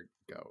betrayer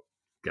goat.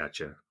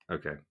 Gotcha.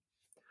 Okay.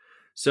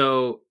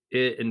 So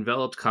it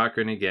enveloped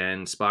Cochrane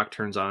again. Spock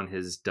turns on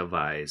his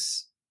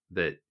device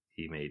that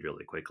he made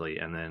really quickly,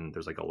 and then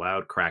there's like a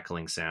loud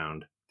crackling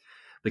sound.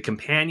 The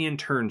companion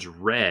turns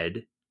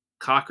red.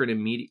 Cochrane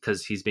immediately,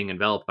 because he's being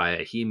enveloped by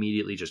it, he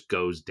immediately just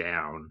goes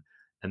down,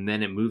 and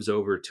then it moves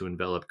over to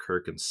envelop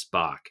Kirk and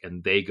Spock,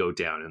 and they go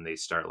down and they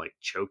start like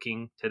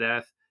choking to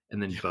death.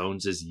 And then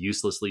Bones is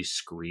uselessly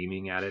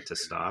screaming at it to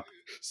stop.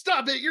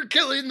 Stop it! You're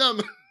killing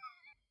them!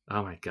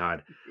 Oh my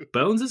god.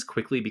 Bones is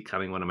quickly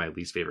becoming one of my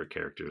least favorite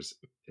characters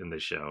in the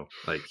show.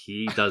 Like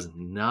he does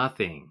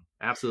nothing.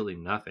 Absolutely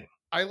nothing.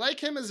 I like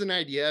him as an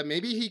idea.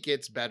 Maybe he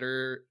gets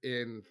better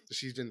in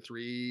season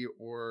 3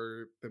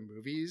 or the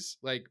movies.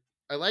 Like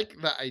I like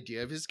the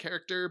idea of his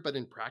character, but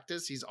in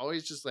practice he's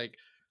always just like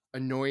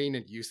annoying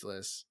and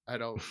useless. I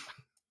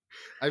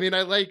mean,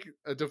 I like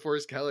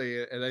DeForest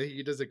Kelley and I think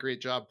he does a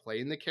great job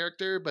playing the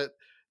character, but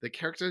the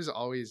character is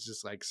always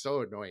just like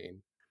so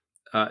annoying.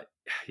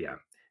 Yeah.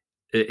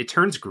 It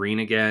turns green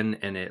again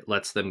and it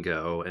lets them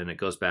go and it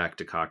goes back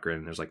to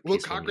Cochrane. There's like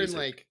Cochrane music.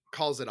 like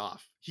calls it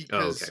off.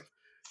 Okay.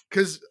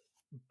 Because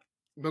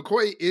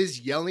McCoy is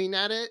yelling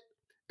at it,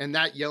 and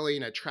that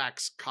yelling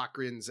attracts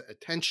Cochrane's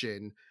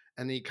attention,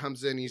 and he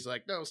comes in. He's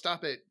like, "No,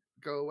 stop it,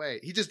 go away."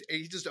 He just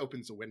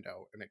opens the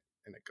window and it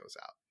goes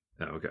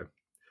out. Oh, okay.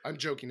 I'm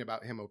joking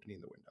about him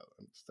opening the window.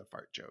 It's a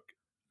fart joke.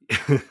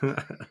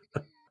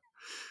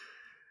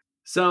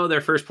 So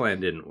their first plan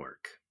didn't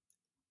work.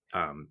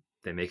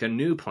 They make a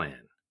new plan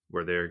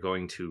where they're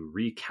going to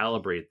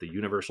recalibrate the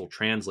universal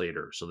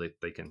translator so that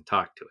they can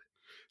talk to it.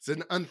 It's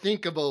an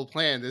unthinkable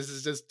plan. This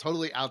is just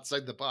totally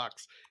outside the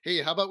box.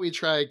 Hey, how about we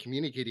try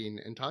communicating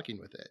and talking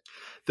with it?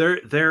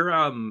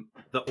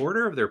 The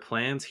order of their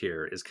plans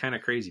here is kind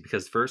of crazy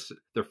because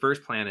their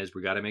first plan is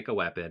we got to make a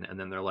weapon, and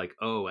then they're like,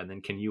 oh, and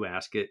then can you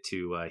ask it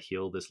to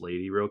heal this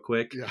lady real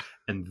quick? Yeah.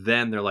 And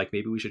then they're like,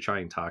 maybe we should try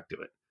and talk to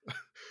it.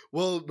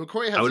 Well,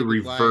 McCoy has I would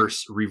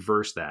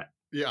reverse that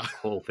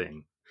whole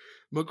thing.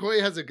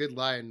 McCoy has a good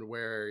line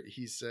where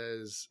he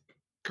says,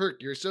 Kirk,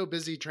 you're so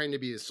busy trying to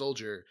be a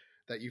soldier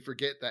that you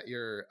forget that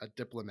you're a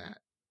diplomat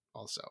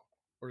also.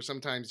 Or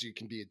sometimes you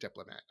can be a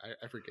diplomat.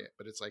 I forget.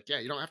 But it's like, yeah,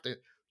 you don't have to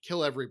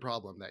kill every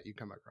problem that you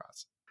come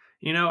across.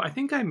 You know, I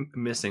think I'm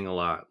missing a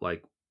lot,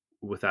 like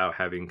without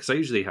having, because I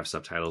usually have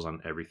subtitles on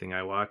everything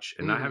I watch,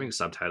 and not having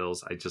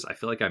subtitles, I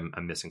feel like I'm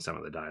missing some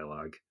of the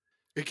dialogue.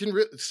 It can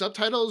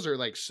subtitles are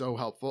like so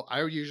helpful.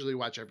 I usually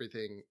watch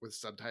everything with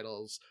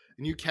subtitles,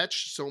 and you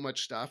catch so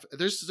much stuff.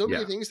 There's so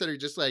many things that are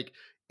just like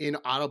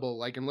inaudible.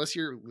 Like unless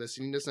you're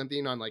listening to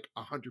something on like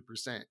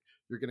 100%,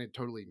 you're gonna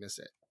totally miss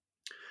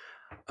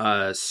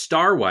it.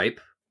 Star wipe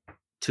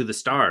to the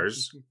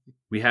stars.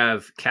 We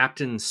have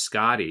Captain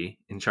Scotty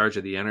in charge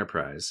of the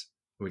Enterprise.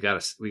 We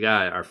got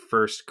our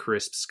first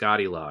crisp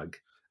Scotty log.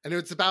 And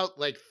it's about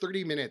like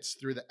 30 minutes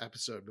through the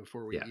episode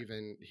before we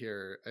even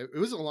hear. It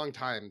was a long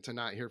time to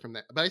not hear from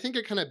that, but I think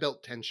it kind of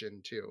built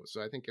tension too.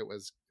 So I think it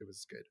was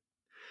good.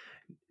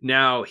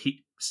 Now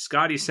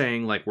Scotty's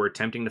saying like we're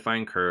attempting to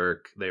find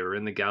Kirk. They were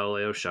in the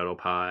Galileo shuttle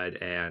pod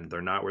and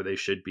they're not where they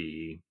should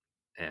be.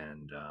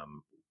 And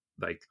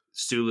like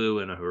Sulu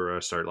and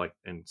Uhura start like,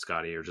 and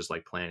Scotty are just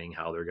like planning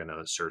how they're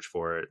gonna search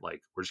for it.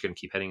 Like we're just gonna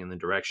keep heading in the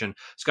direction.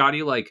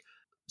 Scotty like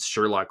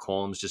Sherlock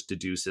Holmes just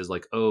deduces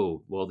like,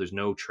 oh, well, there's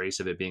no trace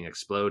of it being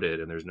exploded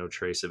and there's no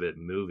trace of it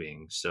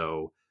moving.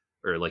 So,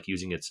 or like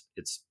using its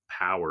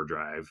power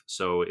drive.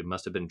 So it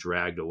must have been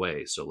dragged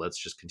away. So let's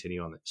just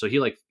continue on. So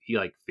he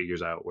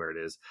figures out where it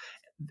is.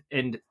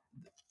 And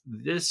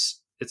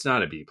this, it's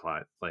not a B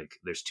plot. Like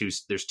there's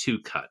two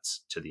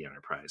cuts to the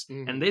Enterprise,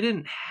 and they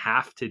didn't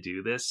have to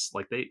do this.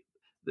 Like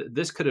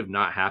this could have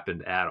not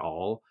happened at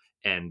all.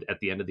 And at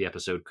the end of the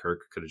episode,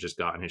 Kirk could have just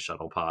gotten his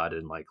shuttle pod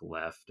and like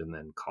left and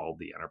then called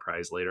the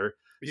Enterprise later.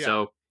 Yeah.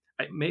 So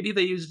maybe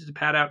they used it to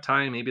pad out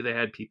time. Maybe they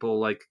had people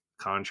like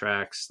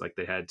contracts, like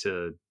they had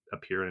to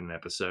appear in an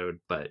episode,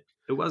 but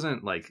it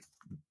wasn't like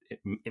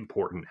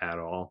important at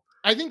all.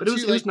 I think, but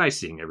it was nice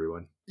seeing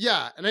everyone.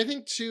 Yeah, and I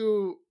think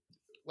too,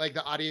 like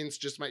the audience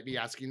just might be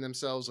asking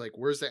themselves, like,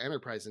 where's the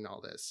Enterprise in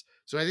all this?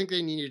 So I think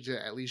they needed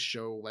to at least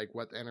show like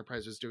what the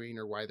Enterprise was doing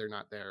or why they're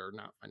not there or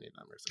not finding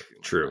them or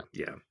something. True. Like that.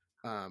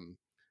 Yeah.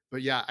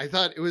 But yeah, I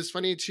thought it was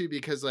funny too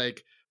because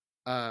like,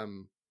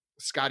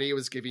 Scotty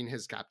was giving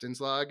his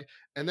captain's log,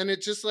 and then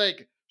it just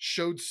like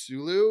showed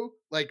Sulu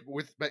like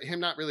but him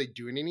not really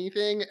doing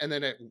anything, and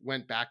then it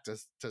went back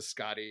to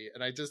Scotty,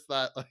 and I just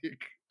thought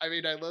like, I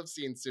mean, I love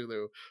seeing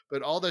Sulu,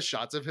 but all the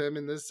shots of him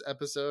in this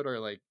episode are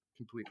like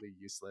completely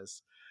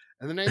useless.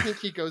 And then I think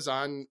he goes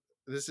on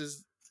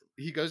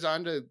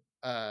to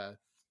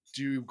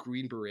do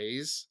Green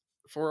Berets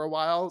for a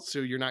while, so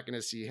you're not going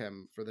to see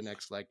him for the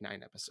next like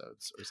 9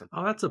 episodes or something.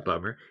 Oh, that's like a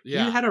bummer.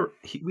 Yeah,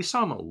 we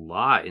saw him a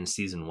lot in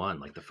season 1,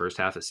 like the first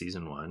half of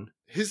season 1.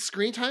 His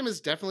screen time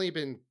has definitely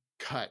been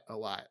cut a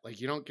lot.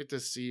 Like you don't get to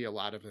see a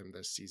lot of him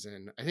this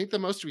season. I think the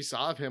most we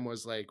saw of him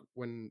was like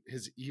when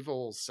his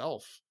evil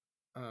self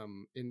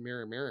in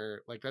Mirror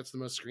Mirror, like that's the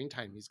most screen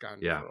time he's gotten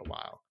for a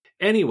while.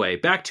 Anyway,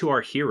 back to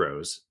our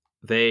heroes.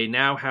 They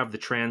now have the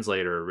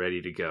translator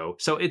ready to go.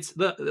 So it's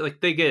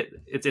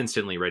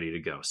instantly ready to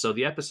go. So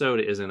the episode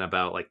isn't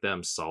about like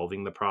them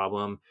solving the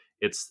problem.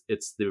 It's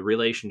the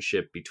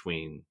relationship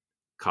between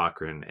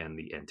Cochrane and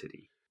the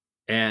entity.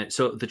 And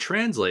so the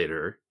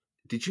translator,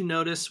 did you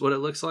notice what it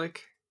looks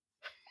like?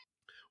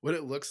 What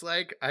it looks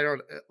like? I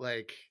don't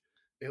like.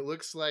 It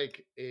looks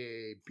like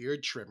a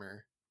beard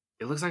trimmer.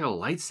 It looks like a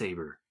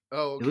lightsaber.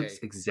 Oh, okay. It looks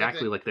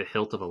exactly like the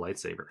hilt of a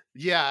lightsaber.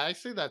 Yeah, I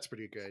say that's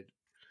pretty good.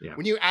 Yeah.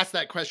 When you asked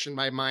that question,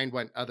 my mind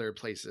went other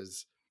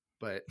places,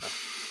 but it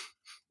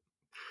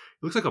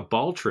looks like a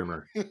ball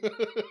trimmer.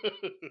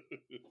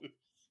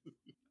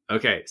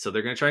 Okay, so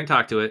they're going to try and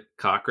talk to it.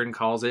 Cochrane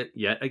calls it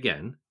yet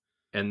again,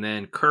 and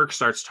then Kirk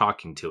starts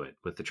talking to it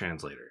with the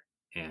translator,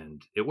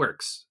 and it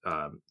works.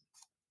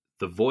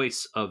 The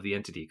voice of the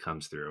entity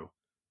comes through,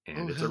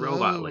 and it's hello. A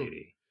robot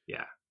lady.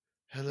 Yeah.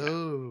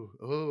 Hello.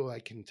 Yeah. Oh, I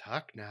can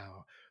talk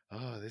now.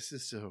 Oh, this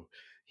is so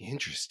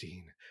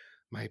interesting.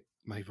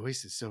 My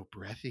voice is so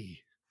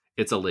breathy.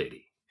 It's a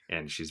lady,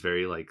 and she's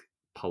very like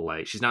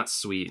polite. She's not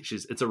sweet.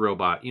 It's a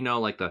robot. You know,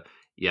 like the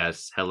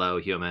yes, hello,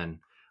 human.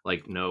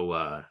 Like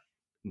no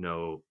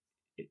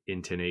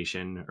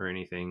intonation or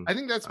anything. I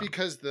think that's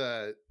because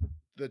the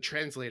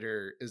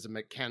translator is a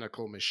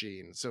mechanical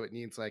machine, so it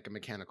needs like a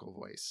mechanical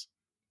voice.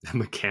 A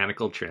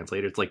mechanical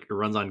translator. It's like it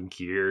runs on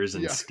gears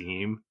and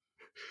steam.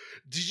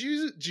 Did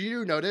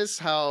you notice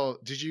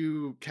did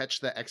you catch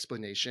the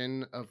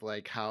explanation of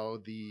like how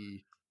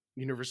the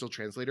universal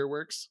translator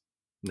works?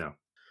 No.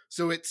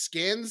 So it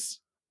scans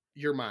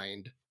your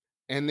mind,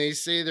 and they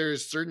say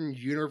there's certain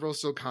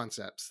universal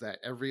concepts that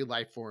every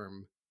life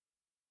form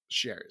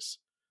shares.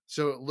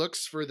 So it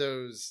looks for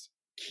those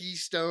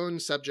keystone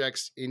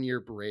subjects in your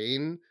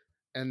brain,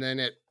 and then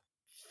it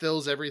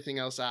fills everything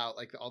else out,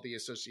 like all the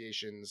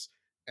associations,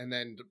 and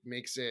then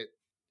makes it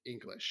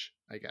English,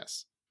 I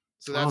guess.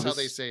 So that's how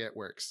they say it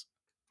works.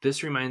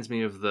 This reminds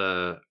me of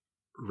the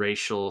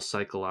racial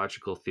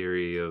psychological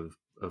theory of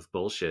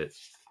bullshit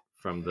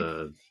from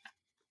the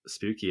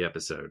spooky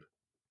episode.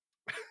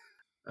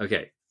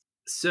 Okay.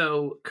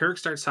 So Kirk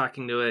starts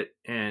talking to it,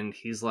 and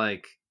he's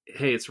like,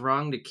 hey, it's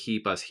wrong to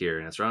keep us here,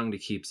 and it's wrong to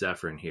keep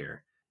Zephyrin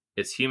here.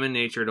 It's human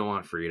nature to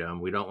want freedom.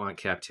 We don't want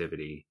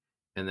captivity.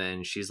 And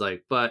then she's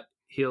like, but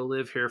he'll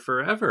live here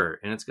forever,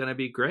 and it's going to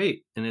be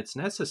great, and it's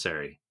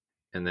necessary.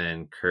 And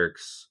then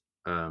Kirk's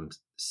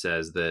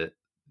says that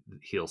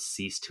he'll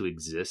cease to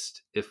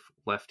exist if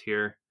left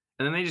here.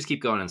 And then they just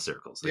keep going in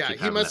circles. Yeah,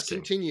 he must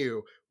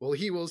continue. Well,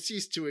 he will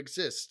cease to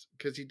exist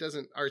because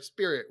our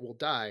spirit will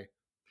die.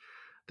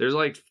 There's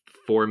like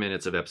 4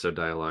 minutes of episode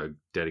dialogue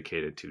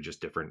dedicated to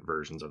just different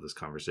versions of this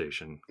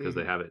conversation because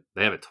they have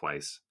it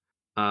twice.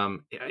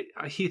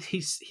 He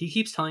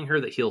keeps telling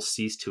her that he'll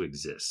cease to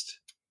exist.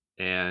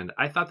 And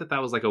I thought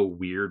that was like a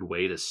weird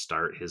way to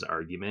start his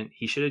argument.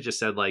 He should have just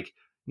said like,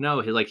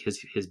 no,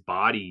 his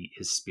body,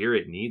 his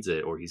spirit needs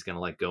it, or he's gonna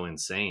like go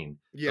insane.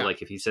 Yeah. But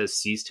like if he says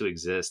cease to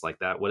exist like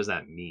that, what does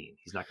that mean?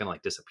 He's not gonna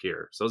like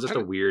disappear. So it was just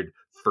a weird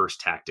first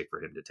tactic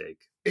for him to take.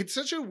 It's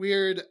such a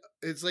weird.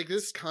 It's like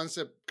this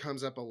concept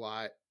comes up a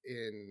lot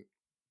in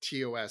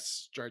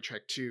TOS Star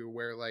Trek 2,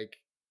 where like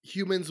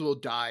humans will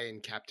die in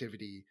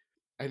captivity.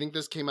 I think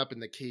this came up in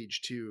The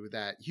Cage too,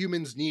 that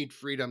humans need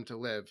freedom to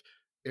live.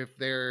 if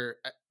there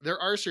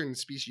are certain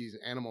species,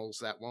 animals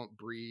that won't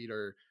breed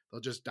or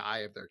they'll just die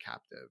if they're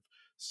captive.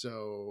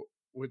 So,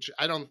 which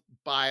I don't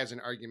buy as an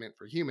argument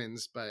for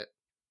humans, but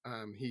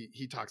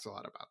he talks a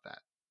lot about that.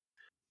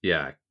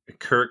 Yeah,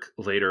 Kirk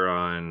later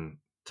on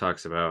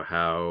talks about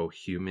how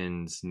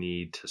humans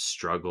need to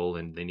struggle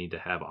and they need to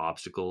have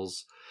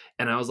obstacles.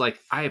 And I was like,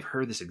 I have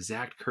heard this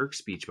exact Kirk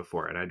speech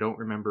before, and I don't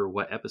remember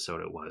what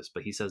episode it was,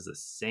 but he says the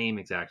same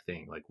exact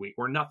thing. Like,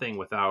 we're nothing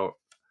without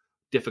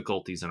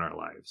difficulties in our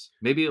lives.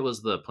 Maybe it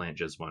was the Plant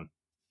Jizz one.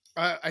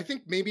 I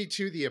think maybe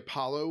to the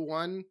Apollo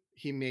one,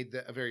 he made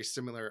a very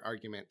similar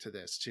argument to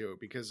this too,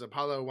 because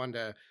Apollo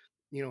wanted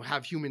to,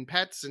 have human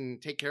pets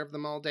and take care of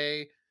them all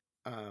day.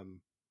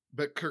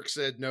 But Kirk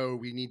said, no,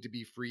 we need to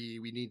be free.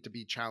 We need to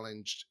be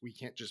challenged. We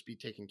can't just be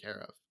taken care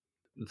of.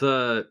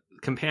 The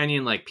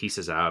companion like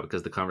pieces out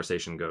because the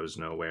conversation goes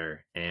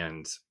nowhere.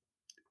 And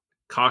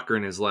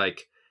Cochrane is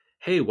like,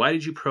 hey, why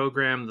did you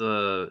program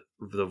the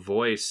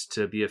voice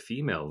to be a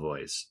female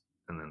voice?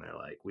 And then they're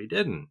like, we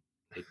didn't.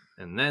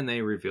 And then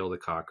they reveal to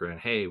Cochrane,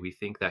 hey, we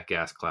think that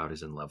gas cloud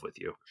is in love with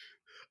you.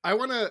 I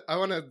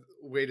wanna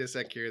wait a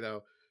sec here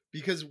though,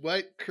 because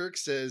what Kirk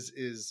says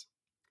is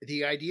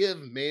the idea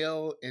of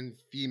male and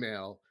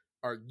female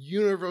are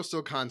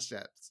universal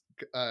concepts.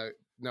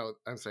 No,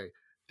 I'm sorry.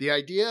 The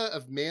idea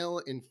of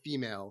male and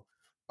female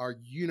are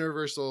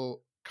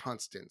universal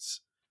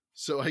constants.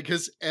 So I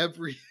guess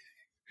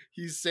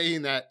he's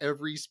saying that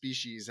every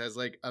species has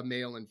like a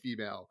male and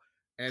female,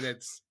 and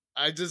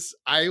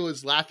I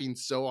was laughing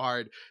so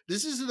hard.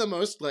 This is the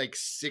most like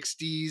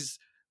 60s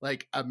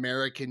like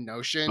American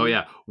notion. Oh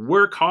yeah,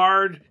 work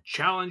hard,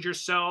 challenge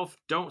yourself,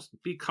 don't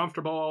be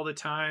comfortable all the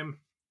time.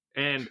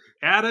 And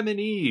Adam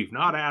and Eve,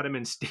 not Adam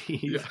and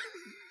Steve. Yeah.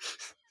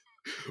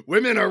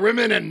 Women are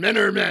women and men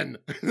are men.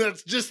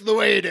 That's just the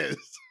way it is.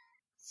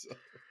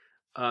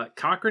 So.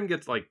 Cochrane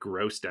gets like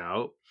grossed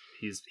out.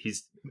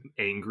 He's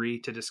angry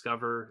to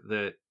discover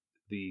that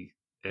the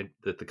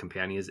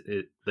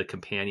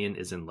companion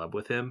is in love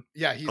with him.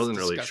 Yeah, he's I wasn't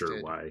disgusted. really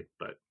sure why,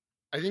 but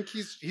I think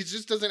he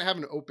just doesn't have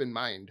an open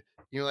mind.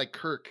 Like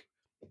Kirk,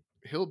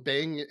 he'll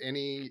bang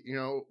any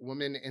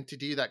woman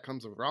entity that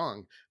comes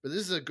wrong, but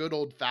this is a good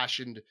old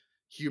fashioned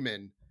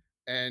human,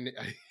 and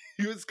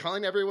he was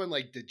calling everyone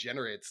like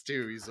degenerates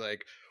too. He's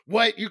like,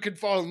 "What? You can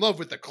fall in love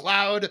with the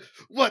cloud?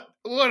 What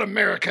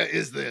America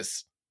is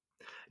this?"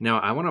 Now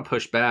I want to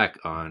push back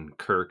on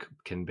Kirk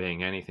can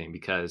bang anything,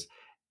 because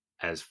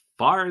as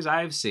far as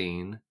I've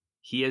seen,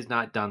 he has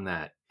not done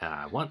that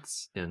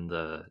once in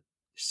the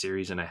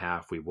series and a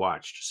half we've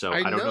watched. So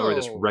I don't know where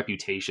this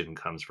reputation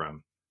comes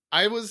from.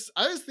 I was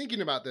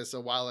thinking about this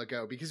a while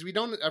ago, because we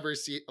don't ever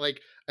see,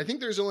 like, I think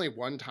there's only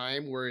one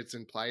time where it's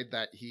implied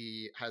that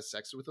he has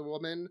sex with a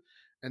woman,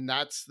 and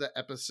that's the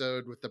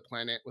episode with the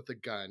planet with a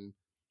gun,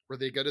 where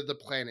they go to the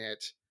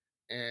planet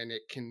and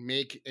it can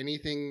make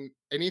anything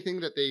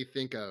that they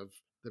think of,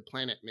 the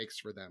planet makes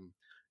for them.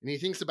 And he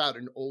thinks about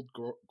an old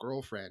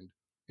girlfriend,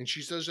 and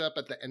she shows up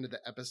at the end of the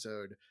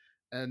episode,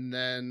 and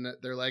then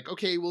they're like,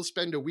 okay, we'll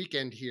spend a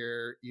weekend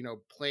here,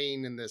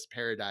 playing in this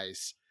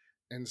paradise.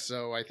 And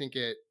so I think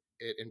it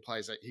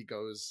implies that he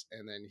goes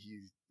and then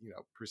he,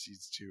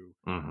 proceeds to,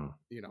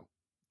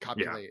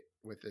 copulate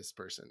with this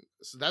person.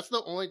 So that's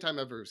the only time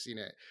I've ever seen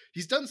it.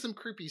 He's done some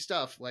creepy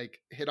stuff, like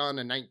hit on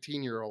a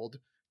 19-year-old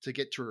to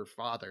get to her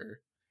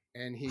father.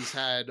 And he's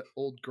had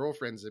old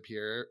girlfriends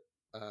appear.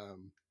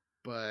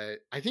 But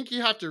I think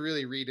you have to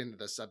really read into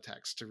the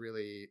subtext to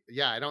really,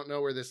 I don't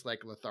know where this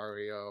like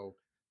Lothario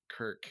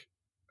Kirk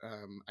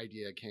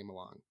idea came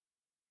along.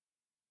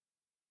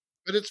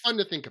 But it's fun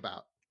to think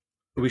about.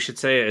 We should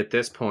say at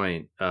this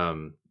point,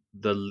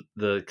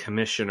 the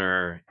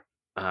commissioner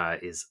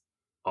is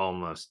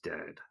almost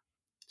dead.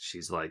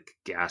 She's like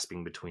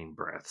gasping between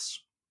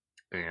breaths.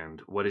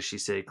 And what does she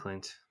say,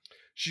 Clint?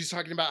 She's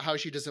talking about how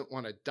she doesn't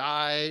want to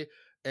die.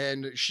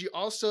 And she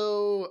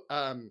also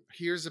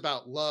hears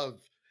about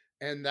love,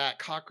 and that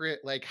Cochrane,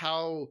 like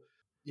how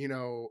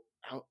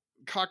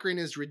Cochrane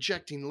is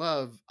rejecting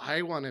love.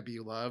 I want to be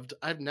loved.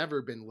 I've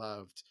never been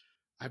loved.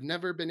 I've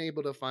never been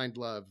able to find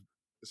love.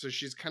 So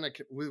she's kind of,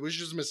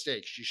 which is a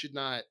mistake. She should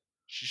not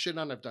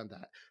have done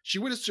that. She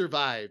would have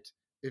survived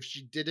if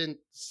she didn't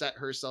set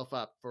herself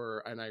up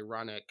for an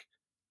ironic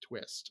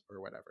twist or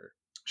whatever.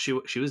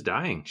 She was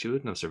dying. She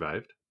wouldn't have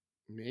survived.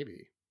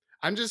 Maybe.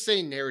 I'm just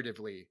saying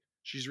narratively,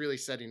 she's really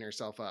setting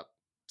herself up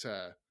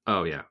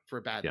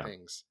for bad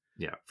things.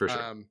 Yeah, for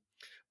sure.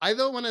 I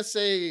though want to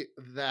say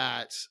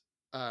that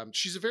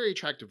she's a very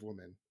attractive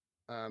woman.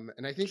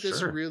 And I think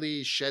this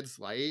really sheds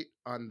light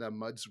on the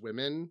Mudd's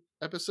Women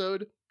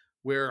episode,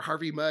 where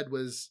Harvey Mudd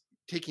was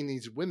taking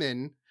these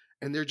women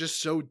and they're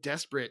just so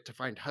desperate to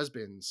find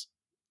husbands.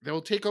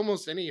 They'll take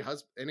almost any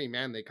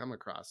man they come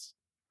across.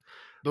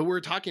 But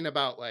we're talking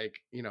about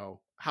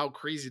how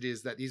crazy it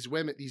is that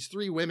these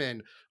three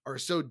women are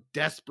so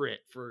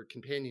desperate for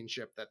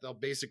companionship that they'll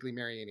basically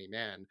marry any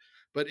man.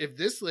 But if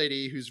this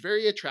lady, who's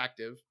very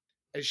attractive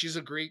and she's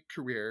a great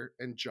career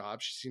and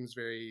job, she seems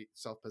very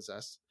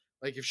self-possessed.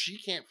 Like if she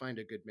can't find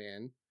a good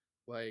man,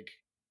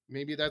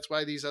 maybe that's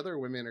why these other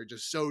women are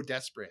just so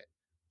desperate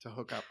to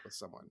hook up with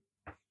someone.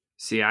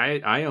 See,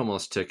 I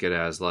almost took it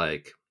as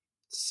like,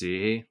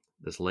 see,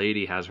 this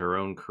lady has her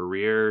own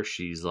career.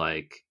 She's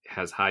like,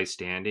 has high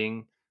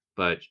standing,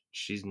 but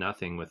she's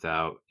nothing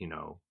without,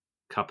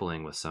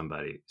 coupling with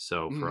somebody.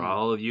 So for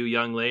all of you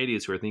young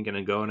ladies who are thinking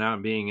of going out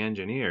and being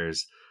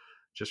engineers,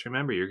 just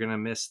remember, you're going to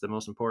miss the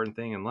most important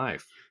thing in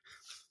life.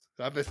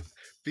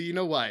 Being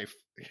a wife.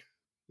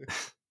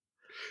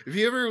 If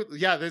you ever,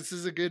 this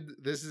is a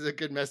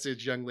good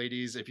message, young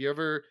ladies. If you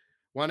ever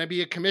want to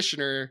be a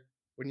commissioner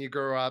when you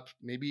grow up,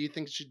 maybe you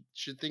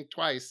should think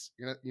twice.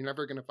 You're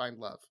never going to find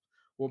love.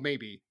 Well,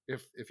 maybe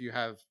if you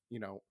have,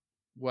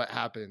 what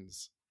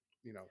happens,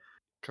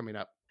 coming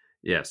up.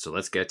 Yeah, so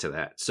let's get to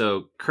that.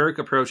 So Kirk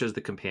approaches the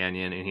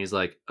companion and he's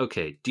like,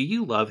 okay, do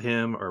you love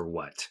him or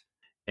what?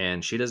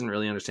 And she doesn't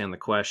really understand the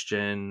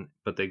question,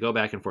 but they go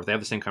back and forth. They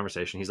have the same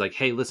conversation. He's like,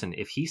 hey, listen,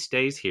 if he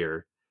stays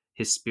here,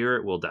 his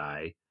spirit will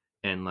die.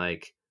 And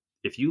like,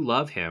 if you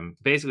love him,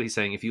 basically he's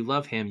saying, if you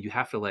love him, you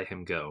have to let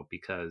him go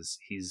because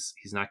he's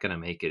not going to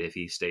make it if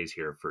he stays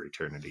here for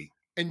eternity.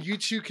 And you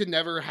two can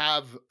never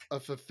have a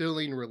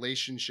fulfilling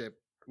relationship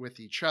with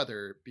each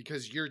other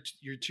because you're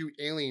too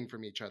alien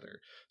from each other.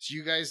 So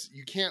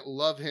you can't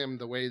love him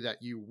the way that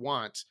you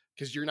want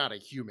because you're not a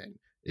human.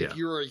 If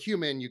you were a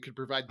human, you could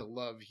provide the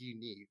love he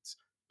needs,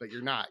 but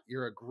you're not.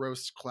 You're a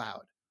gross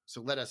cloud.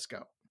 So let us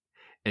go.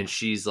 And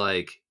she's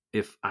like,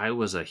 if I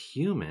was a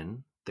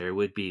human, there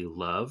would be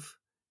love.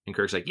 And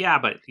Kirk's like, yeah,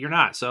 but you're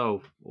not.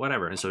 So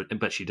whatever.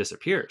 But she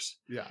disappears.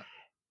 Yeah.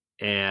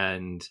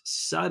 And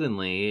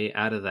suddenly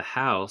out of the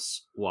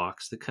house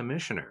walks the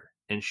commissioner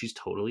and she's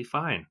totally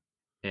fine.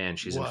 And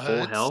she's in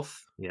full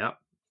health. Yep.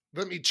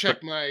 Let me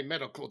check my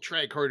medical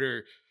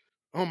tricorder.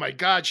 Oh my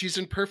God, she's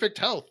in perfect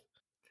health.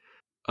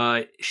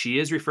 She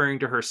is referring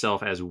to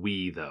herself as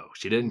we, though.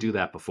 She didn't do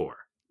that before.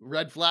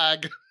 Red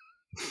flag.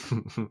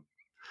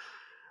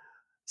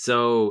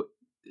 So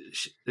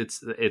it's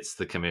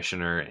the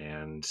commissioner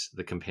and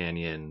the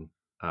companion.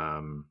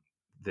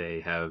 They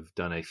have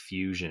done a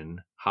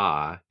fusion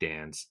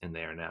dance, and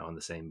they are now in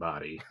the same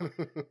body.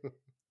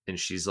 And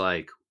she's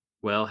like,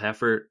 well,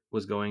 Heffern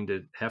was going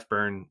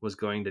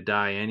to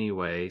die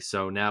anyway,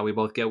 so now we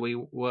both get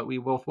what we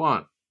both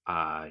want.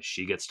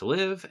 She gets to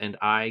live, and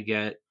I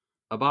get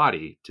a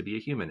body to be a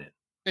human in.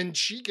 And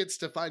she gets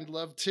to find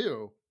love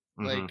too.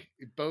 Mm-hmm. Like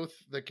both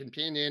the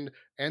companion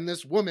and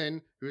this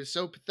woman who is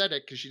so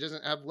pathetic because she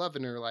doesn't have love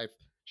in her life.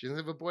 She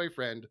doesn't have a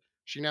boyfriend.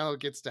 She now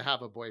gets to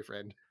have a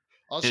boyfriend.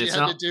 All she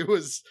had to do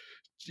was,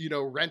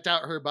 rent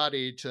out her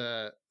body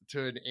to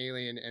an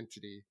alien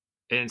entity.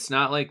 And it's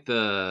not like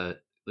the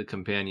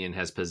companion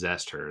has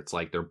possessed her. It's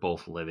like they're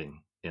both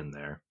living in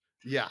there.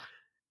 Yeah.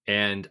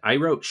 And I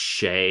wrote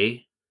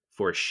Shay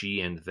for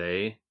she and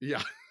they.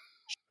 Yeah.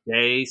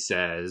 Shay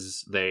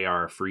says they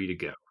are free to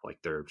go.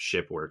 Like their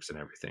ship works and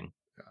everything.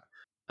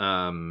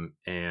 Yeah.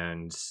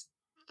 And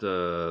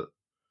there's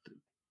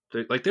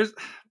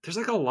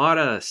like a lot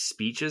of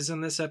speeches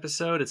in this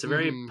episode. It's a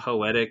very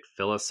poetic,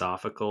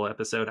 philosophical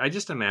episode. I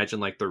just imagine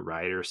like the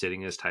writer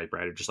sitting in his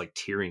typewriter, just like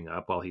tearing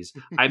up while he's.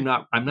 I'm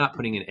not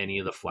putting in any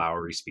of the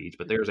flowery speech,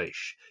 but there's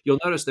you'll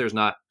notice there's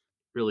not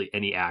really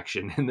any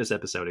action in this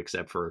episode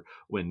except for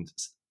when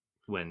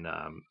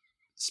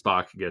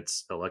Spock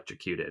gets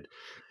electrocuted,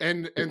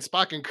 and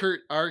Spock and Kurt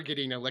are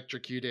getting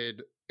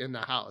electrocuted in the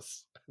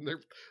house.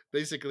 They're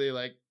basically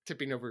like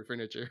tipping over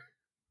furniture.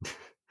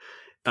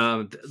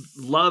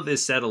 Love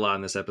is said a lot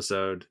in this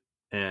episode,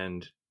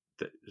 and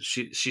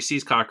she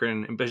sees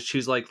Cochrane, but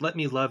she's like, "Let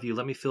me love you.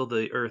 Let me feel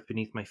the earth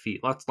beneath my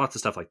feet." Lots of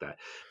stuff like that.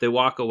 They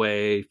walk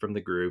away from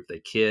the group. They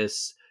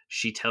kiss.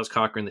 She tells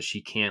Cochrane that she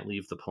can't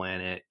leave the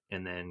planet,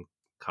 and then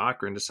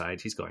Cochrane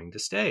decides he's going to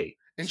stay.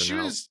 And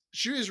so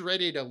she was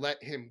ready to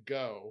let him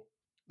go.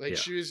 Like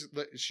she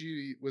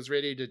was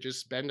ready to just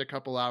spend a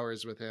couple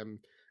hours with him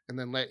and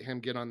then let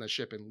him get on the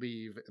ship and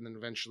leave, and then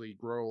eventually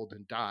grow old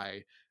and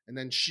die. And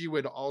then she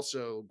would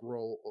also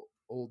grow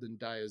old and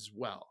die as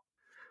well.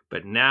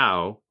 But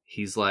now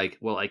he's like,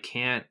 well, I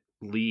can't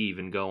leave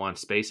and go on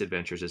space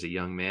adventures as a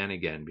young man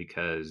again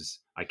because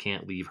I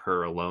can't leave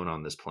her alone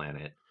on this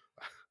planet.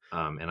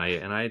 And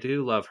I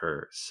do love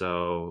her.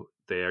 So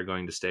they are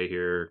going to stay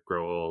here,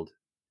 grow old,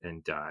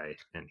 and die.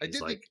 And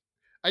he's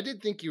I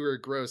did think you were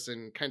gross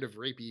and kind of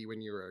rapey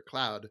when you were a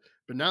cloud,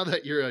 but now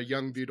that you're a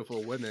young,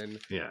 beautiful woman,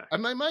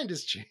 my mind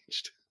has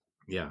changed.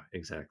 Yeah,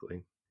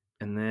 exactly.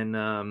 And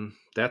then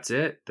that's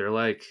it. They're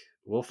like,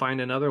 we'll find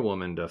another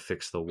woman to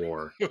fix the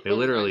war. They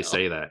literally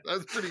say that.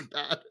 That's pretty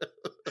bad.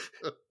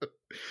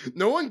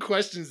 No one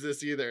questions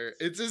this either.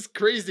 It's just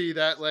crazy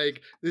that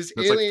like this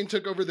alien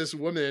took over this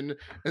woman,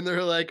 and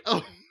they're like,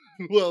 oh,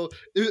 well,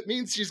 it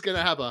means she's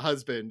gonna have a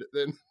husband.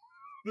 Then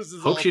this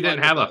is hope she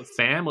didn't have a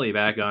family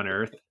back on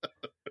Earth.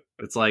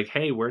 It's like,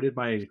 hey, where did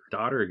my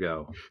daughter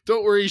go?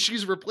 Don't worry,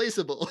 she's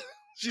replaceable.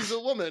 She's a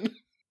woman.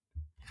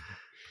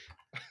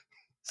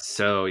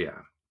 So yeah,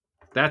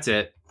 that's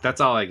it.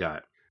 That's all I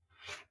got.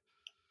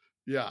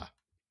 Yeah.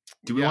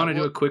 Do we want to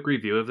do a quick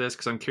review of this?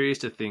 Because I'm curious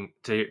to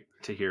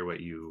hear what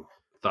you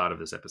thought of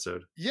this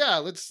episode. Yeah,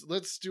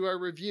 let's do our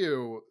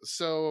review.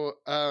 So,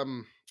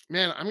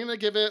 man, I'm gonna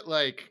give it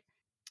like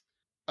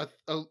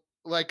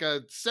a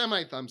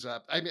semi thumbs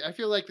up. I mean, I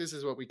feel like this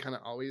is what we kind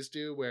of always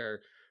do,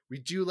 where we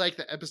do like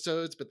the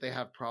episodes, but they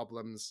have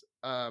problems.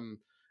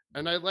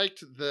 And I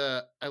liked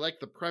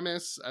the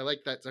premise. I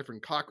liked that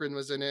Zefram Cochrane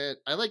was in it.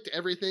 I liked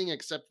everything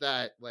except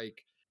that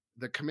like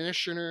the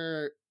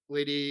commissioner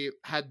lady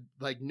had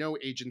like no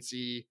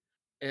agency,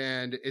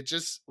 and it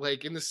just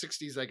like in the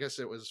 60s, I guess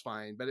it was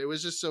fine, but it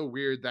was just so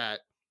weird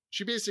that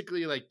she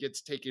basically like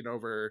gets taken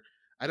over.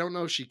 I don't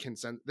know if she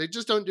consent. They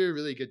just don't do a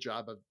really good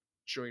job of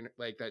showing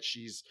like that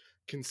she's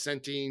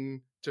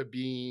consenting to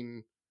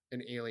being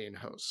an alien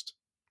host.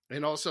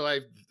 And also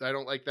I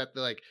don't like that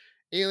the like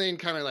alien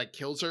kind of like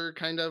kills her,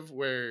 kind of,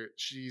 where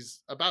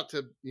she's about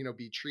to, you know,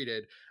 be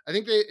treated. I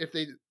think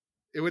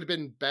it would have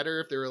been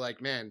better if they were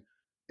like, man,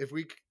 if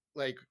we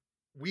like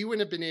we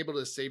wouldn't have been able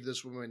to save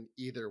this woman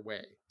either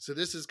way. So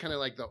this is kind of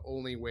like the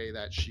only way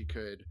that she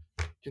could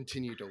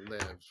continue to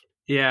live.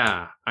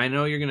 Yeah, I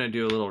know you're gonna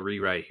do a little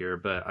rewrite here,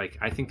 but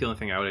I think the only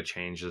thing I would have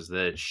changed is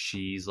that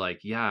she's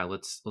like, yeah,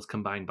 let's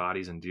combine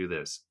bodies and do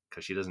this,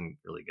 because she doesn't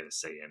really get a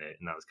say in it,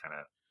 and that was kind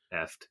of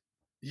effed.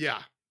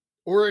 Yeah.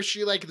 Or is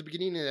she like at the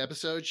beginning of the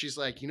episode, she's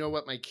like, you know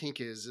what my kink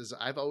is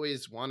I've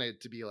always wanted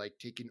to be like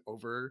taken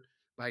over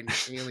by an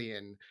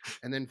alien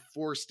and then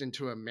forced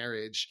into a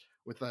marriage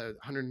with a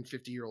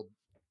 150-year-old,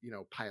 you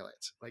know,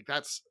 pilot. Like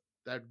that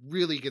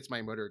really gets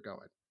my motor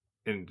going.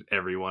 And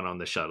everyone on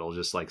the shuttle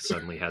just like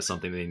suddenly has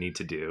something they need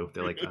to do.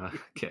 They're like,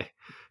 okay.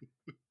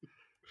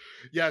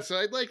 Yeah, so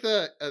I'd like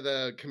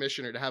the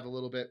commissioner to have a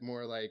little bit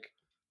more like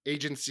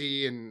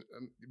agency, and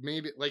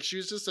maybe like she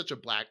was just such a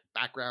black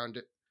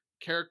background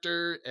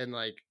character and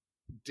like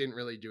didn't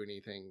really do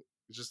anything.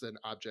 It's just an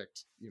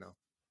object, you know.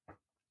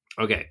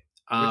 Okay.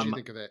 What do you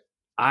think of it?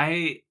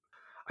 I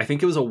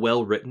think it was a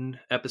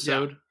well-written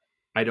episode. Yeah.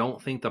 I don't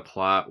think the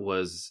plot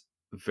was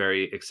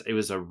it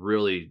was a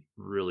really,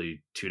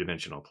 really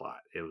two-dimensional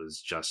plot. It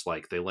was just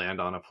like they land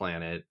on a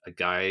planet. A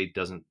guy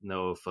doesn't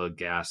know if a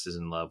gas is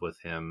in love with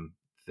him.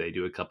 They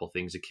do a couple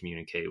things to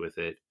communicate with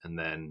it, and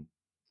then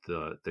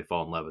they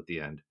fall in love at the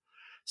end.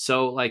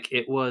 So like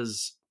it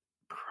was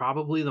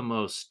probably the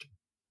most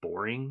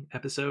boring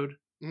episode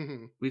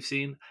we've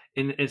seen,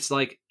 and it's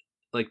like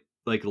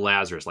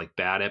Lazarus, like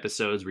bad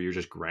episodes where you're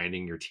just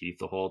grinding your teeth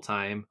the whole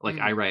time. Like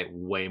I write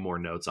way more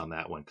notes on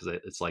that one because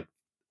it's like,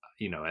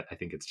 you know, I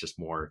think it's just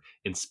more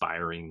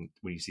inspiring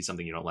when you see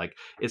something you don't like.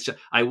 It's just,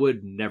 I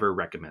would never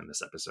recommend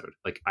this episode.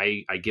 Like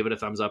I give it a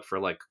thumbs up for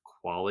like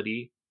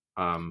quality,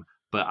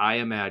 but I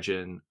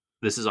imagine,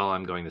 this is all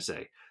I'm going to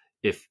say,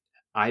 if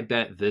I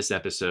bet this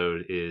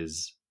episode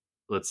is,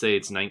 let's say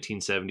it's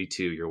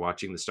 1972, you're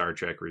watching the Star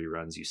Trek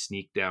reruns, you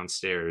sneak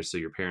downstairs so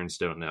your parents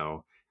don't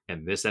know,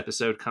 and this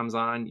episode comes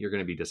on, you're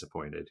going to be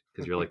disappointed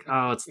because you're like,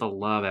 oh, it's the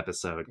love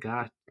episode.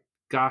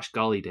 Gosh,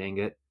 golly dang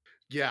it.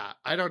 Yeah,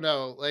 I don't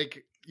know.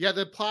 Like, yeah,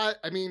 the plot,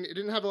 I mean, it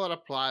didn't have a lot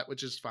of plot,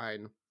 which is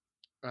fine.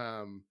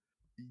 And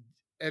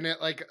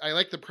it like, I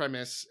like the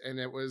premise, and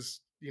it was,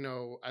 you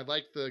know, I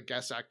like the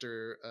guest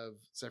actor of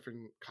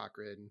Zefram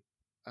Cochrane.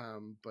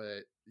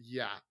 But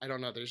yeah, I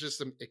don't know. There's just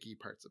some icky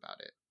parts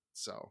about it.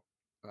 So,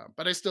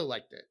 but I still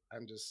liked it. I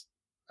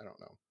don't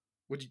know.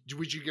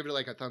 Would you give it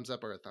like a thumbs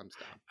up or a thumbs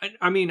down?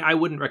 I mean, I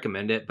wouldn't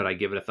recommend it, but I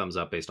give it a thumbs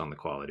up based on the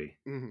quality.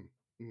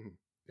 Mm-hmm. Mm-hmm.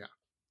 Yeah.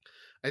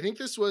 I think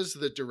this was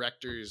the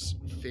director's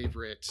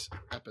favorite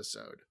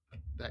episode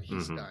that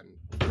he's done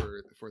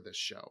for this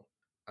show.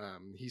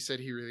 He said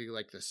he really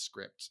liked the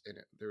script in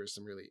it. There was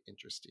some really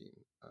interesting.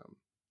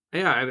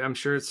 Yeah, I'm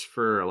sure it's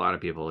for a lot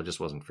of people. It just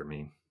wasn't for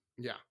me.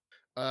 Yeah.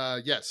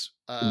 Yes.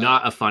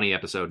 Not a funny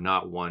episode.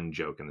 Not one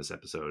joke in this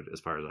episode, as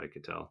far as I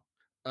could tell.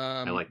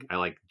 I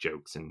like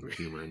jokes and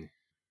humor and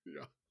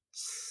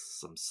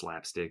some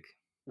slapstick.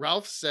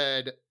 Ralph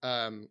said,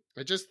 I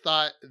just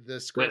thought the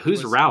script. Wait,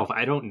 who's Ralph?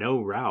 I don't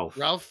know Ralph.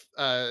 Ralph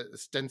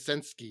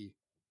Stensensky,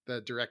 the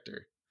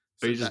director.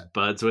 Are you just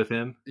buds with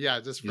him? Yeah,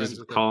 just friends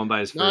with him. Call him by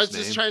his first name? No, I was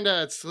just trying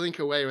to slink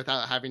away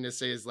without having to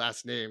say his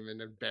last name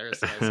and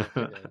embarrass myself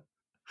again.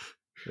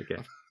 Okay.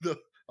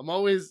 I'm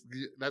always,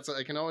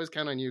 I can always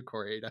count on you,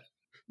 Corey, to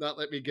not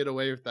let me get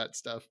away with that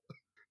stuff.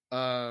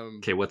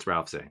 Okay, what's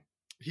Ralph saying?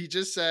 He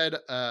just said,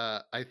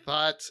 I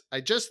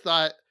just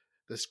thought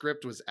the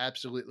script was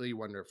absolutely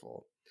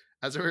wonderful.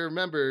 As I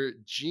remember,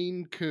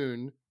 Gene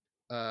Kuhn,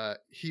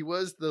 he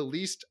was the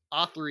least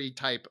authory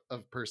type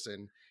of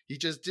person. He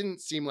just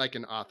didn't seem like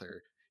an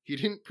author. He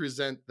didn't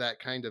present that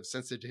kind of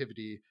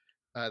sensitivity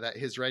that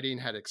his writing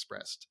had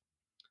expressed.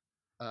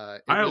 I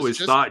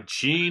always thought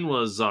Gene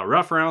was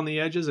rough around the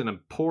edges and a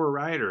poor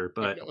writer,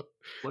 but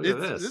look at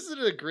this. This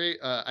is a great,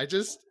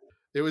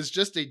 it was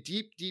just a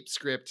deep, deep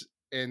script,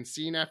 and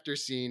scene after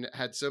scene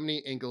had so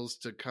many angles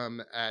to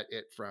come at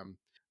it from.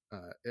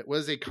 It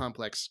was a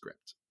complex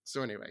script.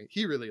 So anyway,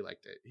 he really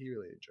liked it. He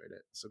really enjoyed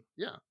it. So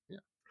yeah.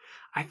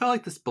 I felt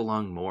like this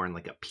belonged more in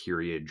like a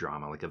period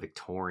drama, like a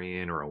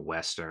Victorian or a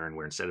Western,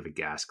 where instead of a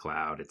gas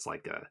cloud, it's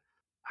like a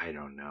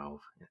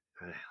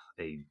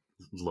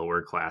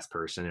lower class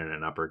person and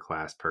an upper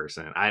class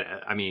person.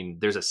 I mean,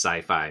 there's a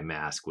sci-fi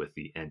mask with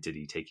the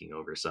entity taking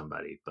over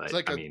somebody, but It's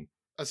like I mean,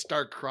 a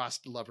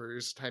star-crossed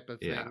lovers type of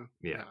thing.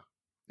 Yeah.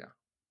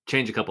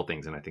 Change a couple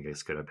things, and I think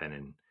this could have been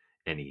in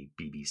any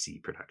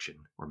BBC production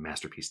or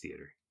Masterpiece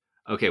Theater.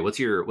 Okay, what's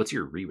your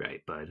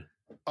rewrite, bud?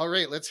 All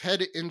right, let's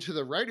head into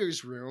the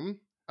writer's room.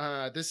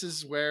 This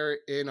is where,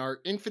 in our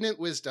infinite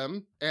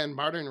wisdom and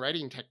modern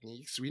writing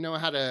techniques, we know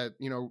how to,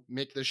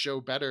 make the show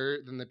better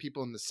than the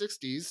people in the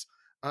 60s,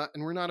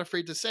 and we're not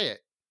afraid to say it.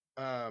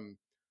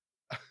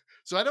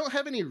 So I don't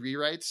have any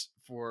rewrites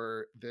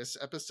for this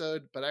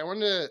episode, but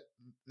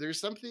there's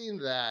something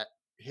that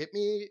hit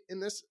me in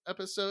this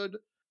episode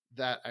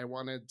that I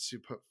wanted to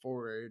put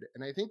forward.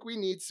 And I think we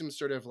need some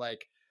sort of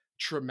like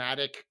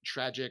traumatic,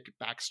 tragic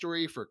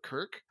backstory for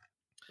Kirk.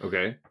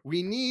 Okay.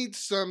 We need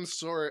some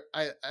sort,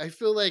 I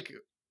feel like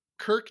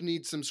Kirk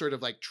needs some sort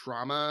of like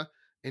trauma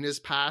in his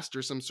past,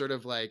 or some sort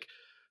of like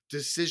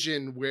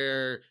decision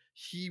where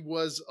he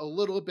was a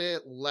little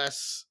bit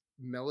less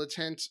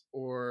militant,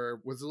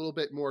 or was a little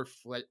bit more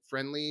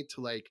friendly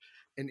to like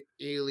an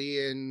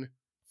alien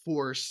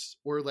force,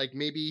 or like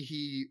maybe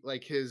he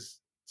like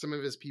some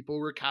of his people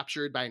were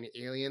captured by an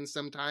alien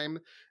sometime,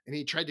 and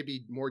he tried to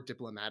be more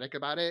diplomatic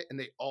about it, and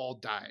they all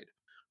died.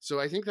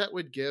 So I think that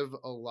would give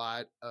a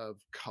lot of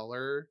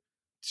color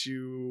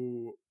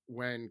to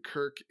when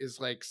Kirk is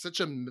like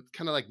such a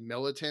kind of like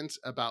militant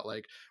about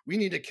like, we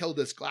need to kill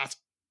this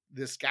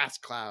gas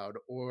cloud,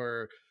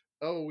 or,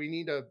 oh, we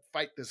need to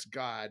fight this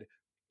god.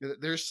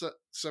 There's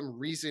some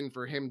reason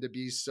for him to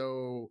be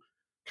so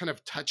kind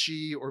of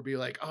touchy, or be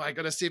like, oh, I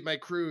gotta save my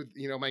crew.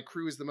 My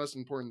crew is the most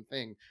important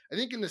thing. I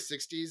think in the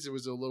 60s, it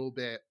was a little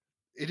bit,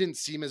 it didn't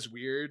seem as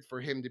weird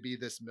for him to be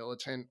this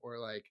militant or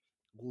like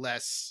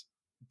less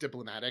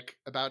diplomatic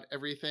about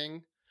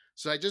everything.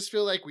 So I just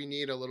feel like we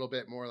need a little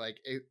bit more like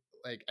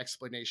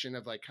explanation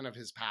of like kind of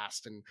his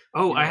past. And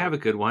I have a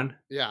good one.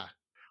 Yeah.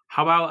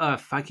 How about a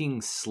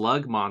fucking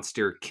slug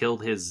monster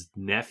killed his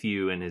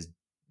nephew and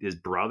his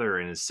brother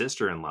and his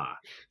sister-in-law?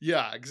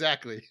 Yeah,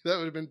 exactly. That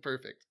would have been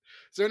perfect.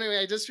 So anyway,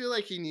 I just feel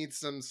like he needs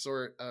some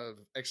sort of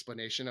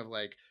explanation of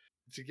like,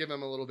 to give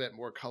him a little bit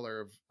more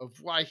color of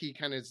why he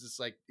kind of just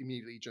like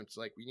immediately jumps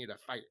to like, we need to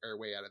fight our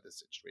way out of this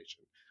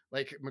situation.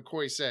 Like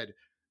McCoy said,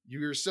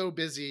 you're so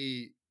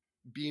busy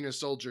being a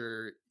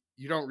soldier,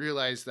 you don't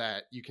realize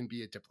that you can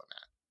be a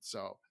diplomat.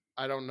 So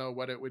I don't know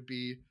what it would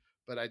be,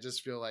 but I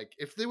just feel like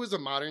if there was a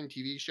modern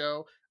TV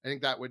show, I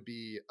think that would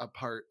be a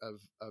part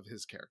of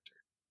his character.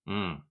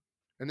 Mm.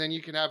 And then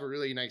you can have a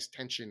really nice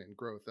tension and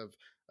growth of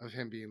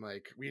him being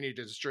like, we need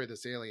to destroy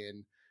this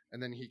alien.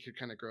 And then he could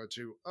kind of grow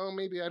to, oh,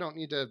 maybe I don't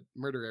need to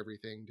murder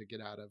everything to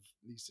get out of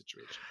these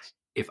situations.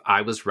 If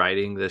I was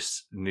writing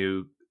this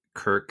new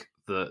Kirk,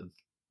 the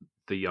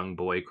Young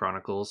Boy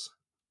Chronicles,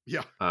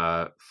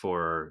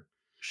 for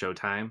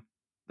Showtime,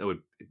 that would,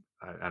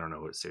 I don't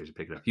know what series you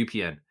pick it up,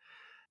 UPN.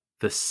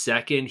 The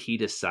second he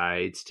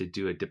decides to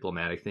do a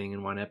diplomatic thing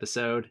in one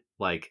episode,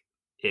 like,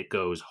 it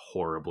goes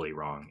horribly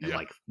wrong, and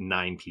like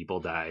 9 people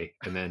die,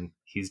 and then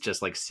he's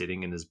just like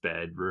sitting in his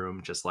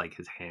bedroom, just like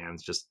his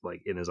hands just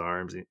like in his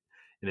arms, in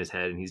his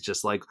head, and he's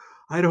just like,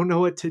 I don't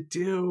know what to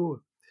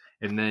do.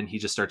 And then he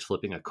just starts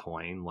flipping a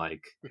coin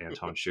like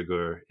Anton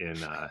Chigurh in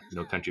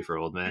No Country for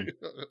Old Men.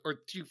 Or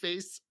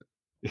Two-Face.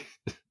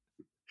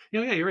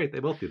 Yeah, you're right. They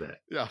both do that.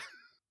 Yeah.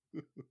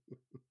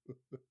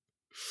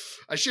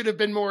 I should have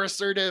been more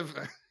assertive.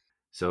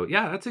 So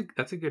yeah,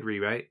 that's a good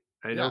rewrite.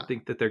 I don't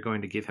think that they're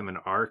going to give him an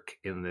arc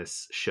in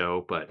this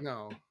show, but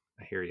no,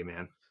 I hear you,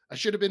 man. I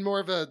should have been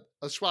more of a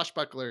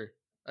swashbuckler.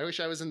 I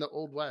wish I was in the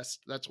Old West.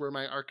 That's where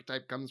my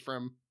archetype comes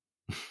from.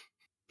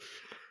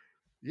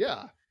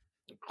 Yeah.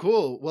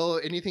 Cool. Well,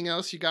 anything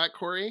else you got,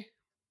 Corey?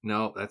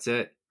 No, that's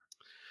it.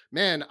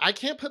 Man, I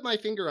can't put my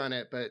finger on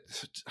it, but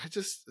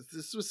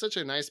this was such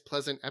a nice,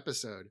 pleasant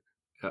episode.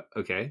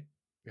 Okay.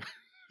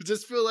 I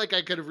just feel like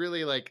I could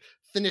really like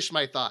finish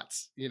my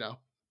thoughts, Are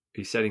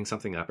you setting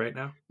something up right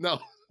now? No.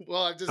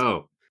 Well,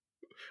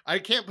 I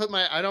can't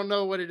I don't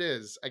know what it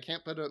is. I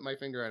can't put my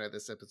finger on it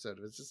this episode.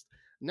 It's just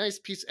a nice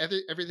piece.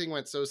 Everything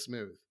went so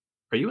smooth.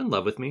 Are you in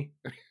love with me?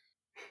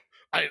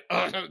 I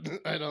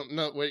don't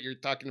know what you're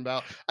talking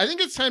about. I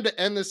think it's time to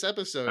end this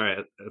episode. All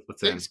right.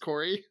 Thanks,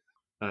 Corey.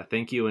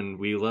 Thank you, and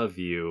we love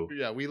you.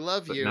 Yeah, we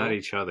love you. Not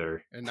each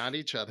other. And not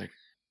each other.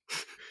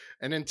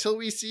 And until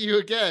we see you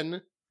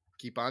again,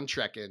 keep on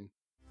trekking.